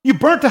 You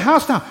burnt the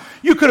house down.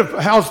 You could have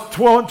housed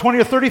 20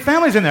 or 30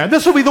 families in there.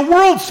 This will be the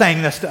world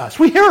saying this to us.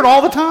 We hear it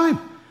all the time.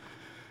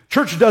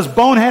 Church does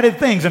boneheaded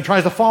things and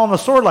tries to fall on the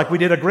sword like we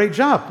did a great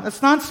job.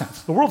 That's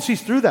nonsense. The world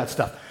sees through that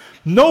stuff.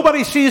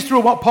 Nobody sees through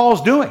what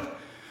Paul's doing.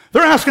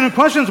 They're asking him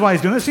questions why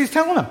he's doing this. He's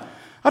telling them,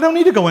 I don't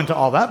need to go into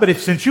all that, but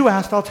since you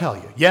asked, I'll tell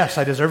you. Yes,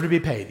 I deserve to be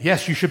paid.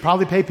 Yes, you should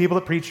probably pay people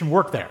that preach and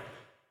work there.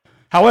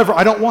 However,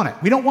 I don't want it.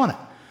 We don't want it.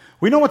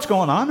 We know what's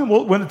going on, and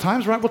when the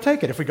time's right, we'll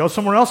take it. If we go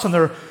somewhere else and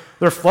they're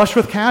flush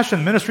with cash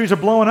and ministries are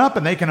blowing up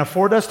and they can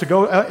afford us to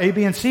go A,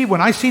 B, and C,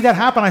 when I see that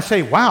happen, I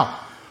say, wow,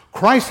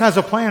 Christ has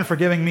a plan for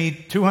giving me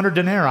 200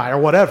 denarii or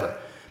whatever,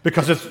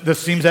 because this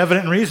seems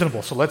evident and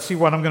reasonable, so let's see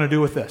what I'm going to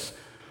do with this.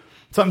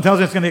 Something tells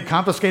me it's going to get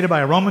confiscated by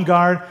a Roman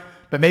guard,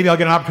 but maybe I'll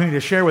get an opportunity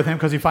to share with him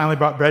because he finally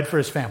brought bread for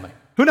his family.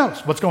 Who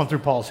knows what's going through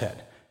Paul's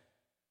head?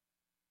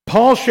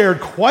 Paul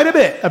shared quite a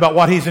bit about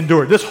what he's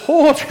endured. This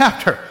whole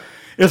chapter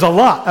is a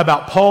lot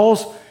about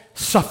Paul's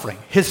suffering,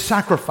 his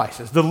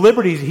sacrifices, the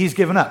liberties he's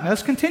given up. Now,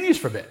 this continues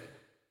for a bit.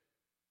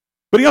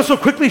 But he also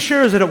quickly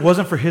shares that it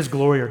wasn't for his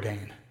glory or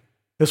gain.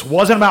 This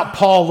wasn't about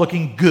Paul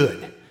looking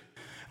good. It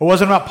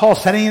wasn't about Paul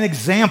setting an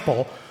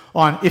example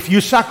on if you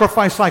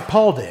sacrifice like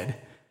Paul did,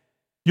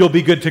 you'll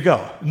be good to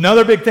go.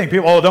 Another big thing,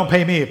 people, don't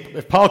pay me.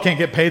 If Paul can't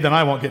get paid, then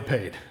I won't get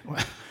paid.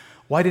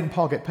 Why didn't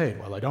Paul get paid?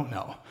 Well, I don't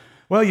know.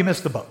 Well, you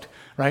missed the boat,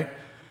 right?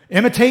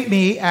 Imitate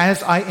me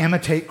as I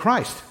imitate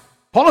Christ.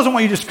 Paul doesn't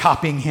want you just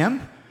copying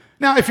him.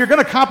 Now, if you're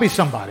going to copy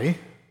somebody,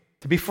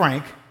 to be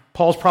frank,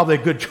 Paul's probably a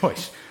good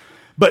choice.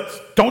 But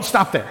don't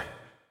stop there.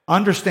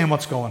 Understand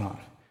what's going on.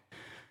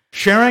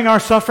 Sharing our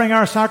suffering,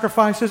 our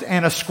sacrifices,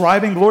 and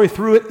ascribing glory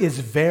through it is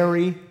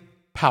very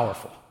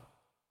powerful.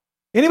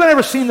 Anybody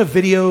ever seen the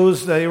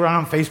videos that run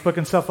on Facebook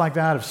and stuff like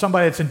that of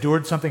somebody that's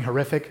endured something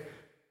horrific?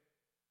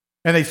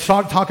 And they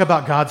talk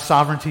about God's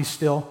sovereignty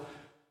still?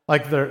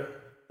 Like they're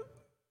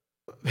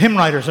hymn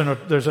writers, and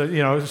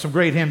there's some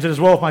great hymns. It is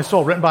well with my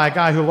soul, written by a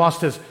guy who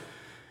lost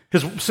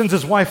sends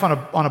his wife on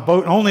a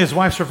boat, and only his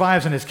wife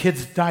survives, and his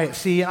kids die at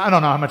sea. I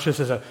don't know how much this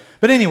is.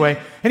 But anyway,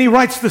 and he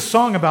writes this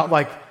song about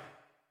like,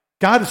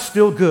 God is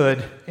still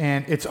good,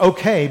 and it's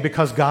okay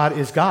because God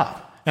is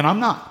God, and I'm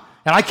not.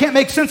 And I can't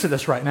make sense of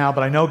this right now,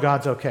 but I know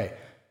God's okay.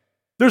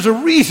 There's a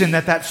reason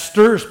that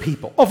stirs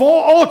people of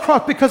all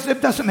across, because it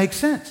doesn't make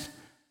sense.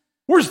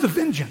 Where's the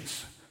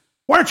vengeance?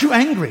 Why aren't you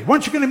angry? Why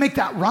aren't you going to make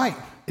that right?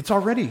 It's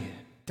already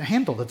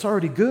handled. It's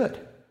already good.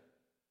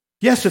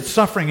 Yes, it's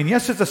suffering, and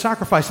yes, it's a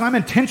sacrifice, and I'm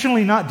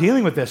intentionally not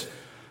dealing with this.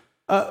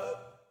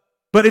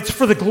 But it's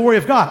for the glory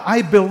of God.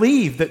 I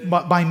believe that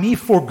by me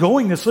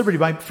foregoing this liberty,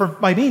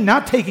 by me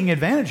not taking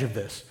advantage of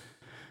this,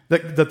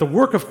 that the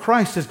work of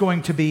Christ is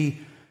going to be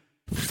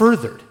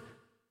furthered.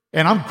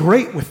 And I'm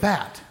great with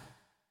that.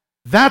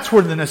 That's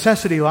where the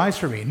necessity lies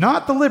for me,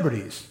 not the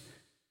liberties.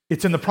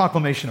 It's in the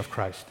proclamation of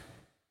Christ.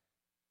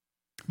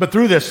 But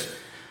through this,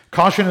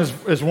 caution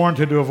is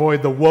warranted to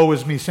avoid the woe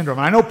is me syndrome.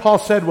 And I know Paul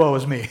said woe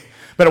is me,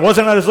 but it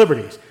wasn't at his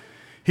liberties.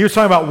 He was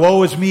talking about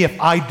woe is me if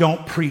I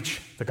don't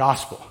preach the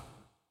gospel.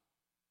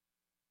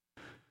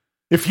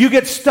 If you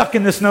get stuck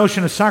in this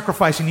notion of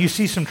sacrifice and you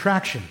see some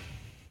traction,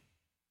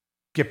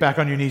 get back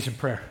on your knees in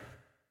prayer.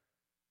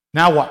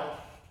 Now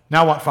what?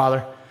 Now what,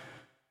 Father?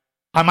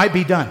 I might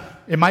be done.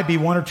 It might be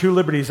 1 or 2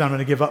 liberties I'm going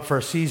to give up for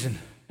a season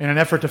in an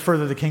effort to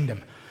further the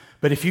kingdom.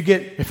 But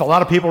if a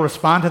lot of people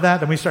respond to that,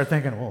 then we start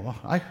thinking, well,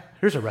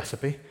 here's a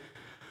recipe.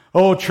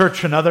 Oh,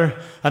 church,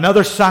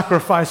 another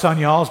sacrifice on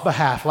y'all's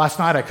behalf. Last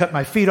night I cut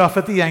my feet off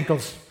at the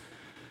ankles.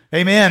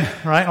 Amen.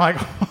 Right? Like,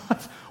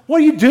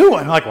 what are you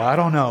doing? Like, well, I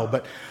don't know,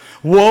 but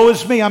woe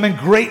is me. I'm in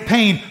great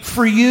pain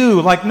for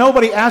you. Like,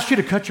 nobody asked you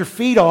to cut your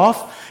feet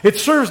off. It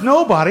serves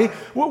nobody.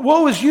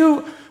 Woe is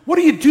you. What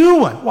are you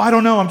doing? Well, I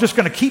don't know. I'm just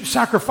going to keep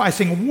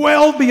sacrificing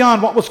well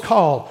beyond what was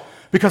called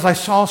because I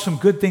saw some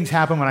good things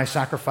happen when I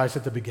sacrificed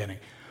at the beginning.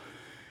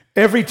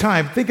 Every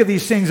time, think of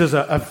these things as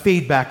a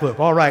feedback loop.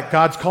 All right,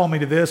 God's called me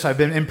to this. I've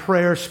been in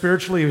prayer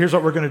spiritually. Here's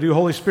what we're going to do.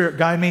 Holy Spirit,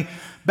 guide me.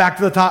 Back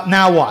to the top.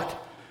 Now what?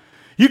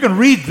 You can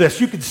read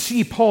this. You can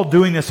see Paul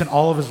doing this in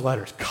all of his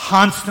letters.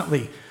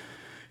 Constantly.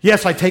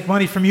 Yes, I take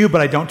money from you,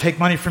 but I don't take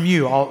money from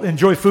you. I'll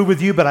enjoy food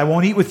with you, but I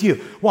won't eat with you.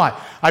 Why?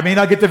 I may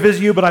not get to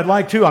visit you, but I'd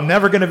like to. I'm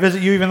never going to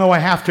visit you even though I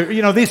have to.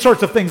 You know, these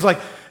sorts of things. Like,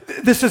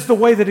 this is the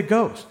way that it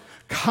goes.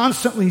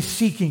 Constantly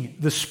seeking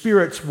the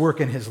Spirit's work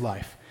in his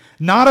life.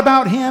 Not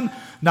about him,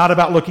 not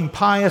about looking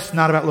pious,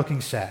 not about looking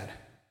sad.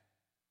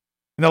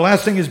 And the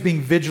last thing is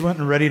being vigilant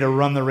and ready to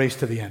run the race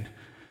to the end.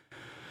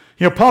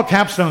 You know, Paul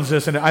capstones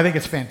this, and I think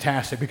it's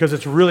fantastic because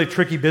it's really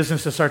tricky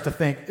business to start to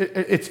think.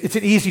 It's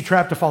an easy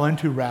trap to fall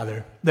into,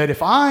 rather, that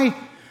if I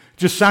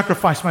just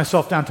sacrifice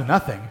myself down to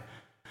nothing,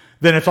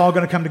 then it's all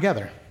going to come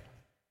together.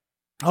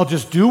 I'll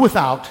just do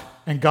without,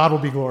 and God will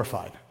be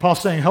glorified.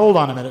 Paul's saying, hold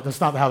on a minute, that's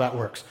not how that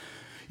works.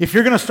 If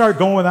you're going to start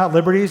going without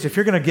liberties, if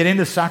you're going to get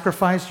into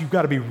sacrifice, you've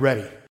got to be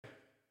ready.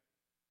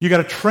 You've got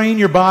to train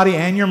your body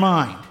and your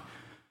mind.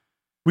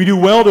 We do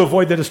well to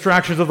avoid the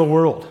distractions of the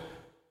world.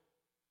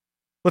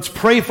 Let's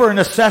pray for a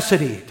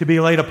necessity to be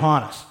laid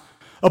upon us,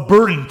 a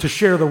burden to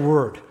share the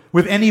word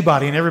with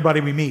anybody and everybody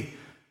we meet,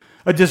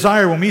 a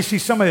desire when we see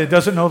somebody that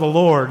doesn't know the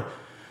Lord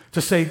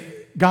to say,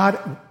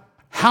 God,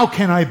 how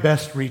can I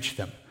best reach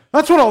them?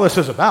 That's what all this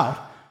is about.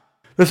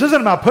 This isn't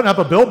about putting up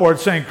a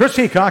billboard saying Chris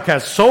Heacock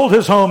has sold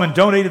his home and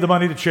donated the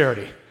money to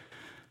charity.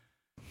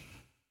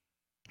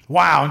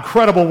 Wow,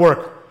 incredible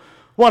work.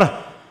 What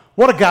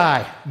a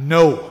guy.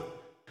 No.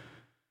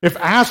 If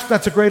asked,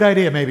 that's a great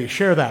idea maybe.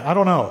 Share that. I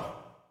don't know.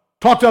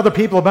 Talk to other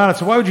people about it.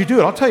 So why would you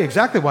do it? I'll tell you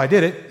exactly why I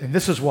did it, and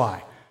this is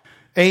why.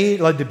 A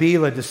led to B,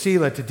 led to C,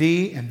 led to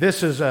D, and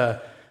this is the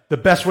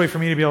best way for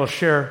me to be able to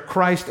share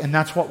Christ, and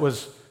that's what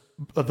was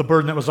the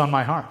burden that was on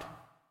my heart.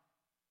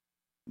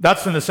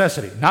 That's the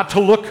necessity. Not to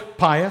look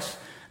pious,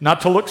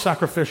 not to look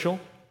sacrificial,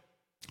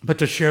 but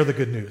to share the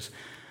good news.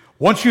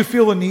 Once you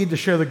feel the need to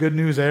share the good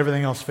news,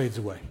 everything else fades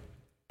away.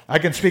 I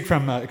can speak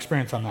from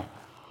experience on that.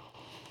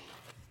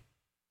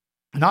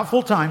 Not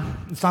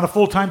full-time. It's not a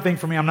full-time thing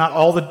for me. I'm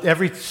not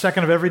every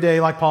second of every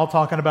day like Paul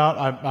talking about.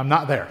 I'm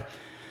not there.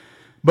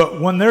 But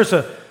when there's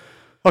a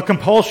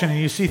compulsion and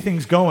you see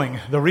things going,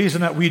 the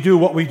reason that we do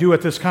what we do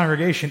at this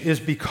congregation is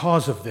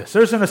because of this.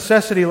 There's a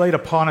necessity laid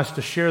upon us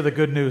to share the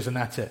good news, and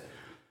that's it.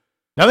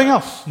 Nothing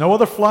else. No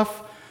other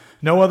fluff.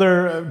 No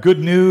other good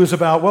news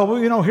about, well,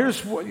 you know,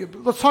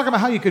 let's talk about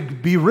how you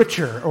could be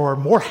richer or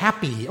more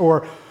happy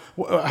or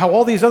how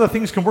all these other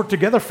things can work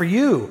together for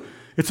you.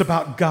 It's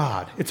about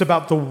God. It's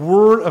about the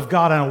Word of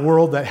God in a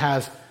world that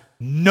has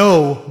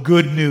no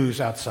good news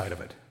outside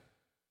of it.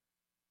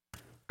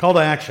 Call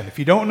to action. If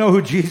you don't know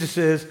who Jesus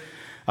is,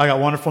 I got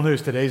wonderful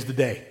news. Today's the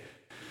day.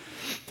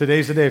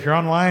 Today's the day. If you're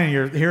online and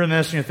you're hearing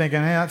this and you're thinking,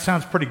 hey, that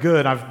sounds pretty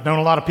good. I've known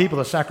a lot of people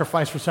that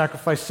sacrifice for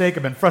sacrifice's sake.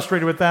 I've been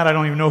frustrated with that. I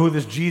don't even know who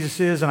this Jesus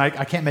is, and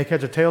I can't make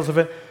heads or tails of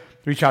it.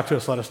 Reach out to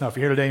us. Let us know. If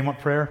you're here today and you want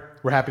prayer,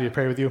 we're happy to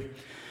pray with you.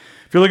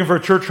 If you're looking for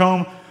a church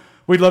home,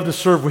 we'd love to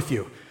serve with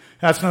you.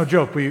 That's no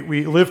joke.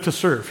 We live to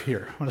serve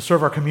here. We want to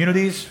serve our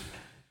communities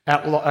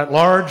at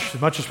large as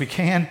much as we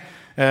can,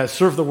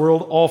 serve the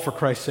world, all for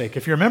Christ's sake.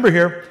 If you're a member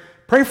here,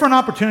 pray for an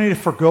opportunity to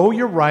forgo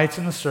your rights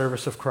in the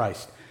service of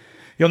Christ.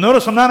 You'll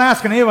notice I'm not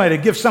asking anybody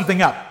to give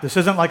something up. This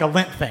isn't like a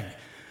Lent thing.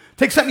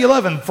 Take something you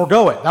love and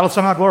forgo it. That'll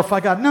somehow glorify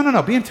God.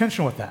 No. Be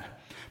intentional with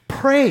that.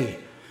 Pray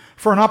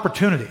for an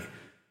opportunity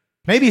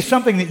Maybe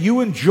something that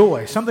you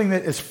enjoy, something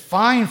that is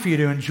fine for you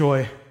to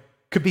enjoy,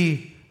 could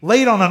be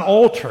laid on an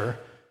altar,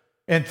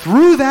 and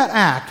through that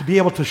act, be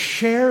able to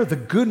share the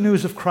good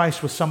news of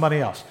Christ with somebody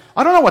else.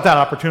 I don't know what that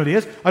opportunity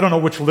is. I don't know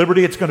which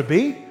liberty it's going to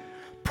be.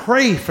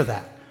 Pray for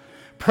that.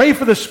 Pray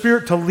for the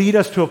Spirit to lead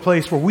us to a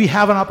place where we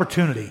have an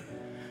opportunity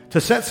to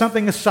set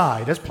something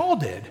aside, as Paul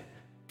did,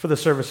 for the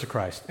service of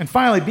Christ. And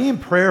finally, be in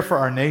prayer for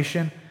our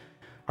nation,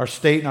 our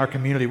state, and our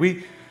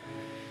community.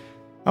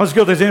 I was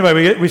guilty as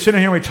anybody. We sit in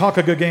here and we talk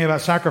a good game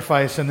about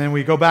sacrifice, and then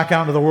we go back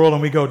out into the world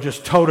and we go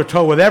just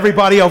toe-to-toe with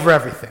everybody over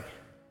everything.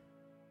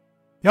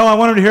 I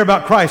want them to hear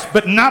about Christ,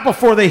 but not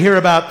before they hear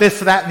about this,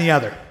 that, and the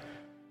other.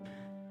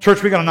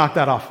 Church, we got to knock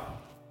that off.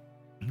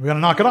 We got to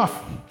knock it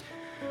off.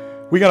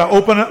 We got to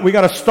open it. We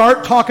got to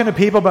start talking to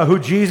people about who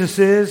Jesus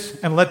is,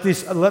 and let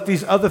these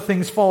other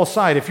things fall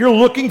aside. If you're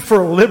looking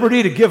for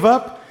liberty to give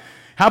up,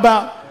 how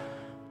about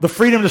the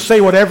freedom to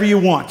say whatever you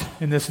want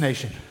in this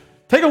nation?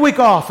 Take a week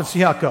off and see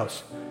how it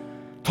goes.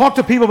 Talk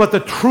to people about the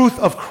truth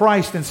of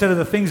Christ instead of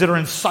the things that are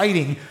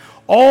inciting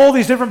all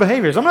these different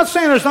behaviors. I'm not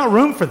saying there's not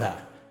room for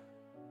that.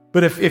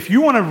 But if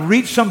you want to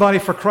reach somebody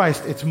for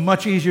Christ, it's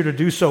much easier to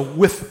do so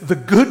with the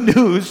good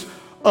news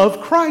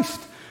of Christ.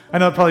 I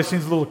know it probably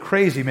seems a little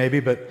crazy maybe,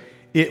 but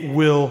it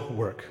will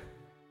work.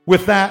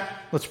 With that,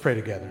 let's pray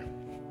together.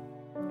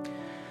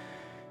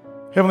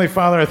 Heavenly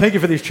Father, I thank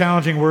you for these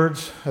challenging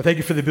words. I thank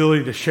you for the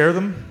ability to share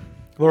them.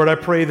 Lord, I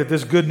pray that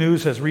this good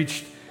news has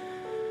reached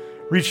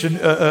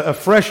a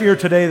fresh ear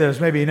today that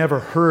has maybe never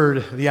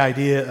heard the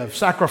idea of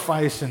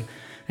sacrifice and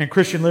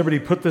Christian liberty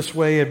put this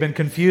way, have been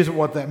confused at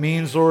what that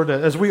means. Lord,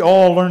 as we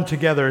all learn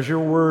together, as your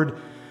word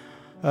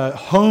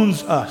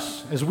hones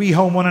us, as we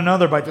hone one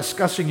another by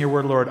discussing your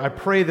word, Lord, I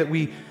pray that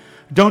we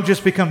don't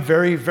just become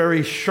very,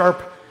 very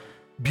sharp,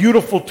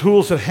 beautiful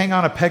tools that hang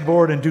on a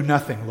pegboard and do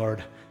nothing,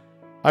 Lord.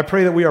 I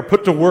pray that we are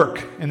put to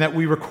work and that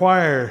we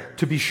require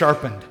to be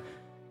sharpened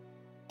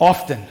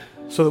often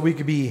so that we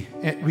can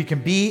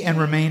be and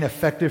remain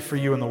effective for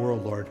you in the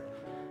world, Lord.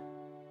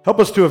 Help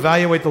us to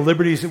evaluate the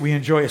liberties that we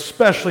enjoy,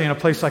 especially in a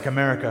place like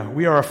America.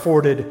 We are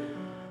afforded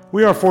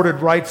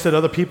rights that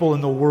other people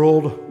in the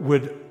world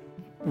would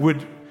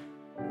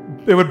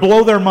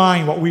blow their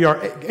mind what we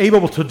are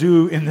able to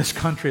do in this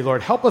country,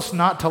 Lord. Help us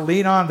not to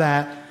lean on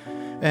that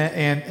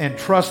and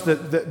trust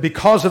that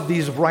because of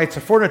these rights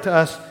afforded to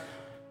us,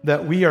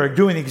 that we are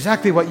doing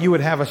exactly what you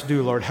would have us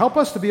do, Lord. Help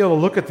us to be able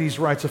to look at these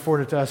rights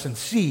afforded to us and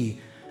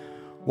see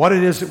what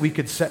it is that we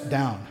could set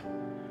down,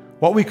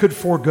 what we could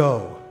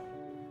forego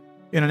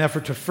in an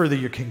effort to further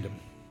your kingdom.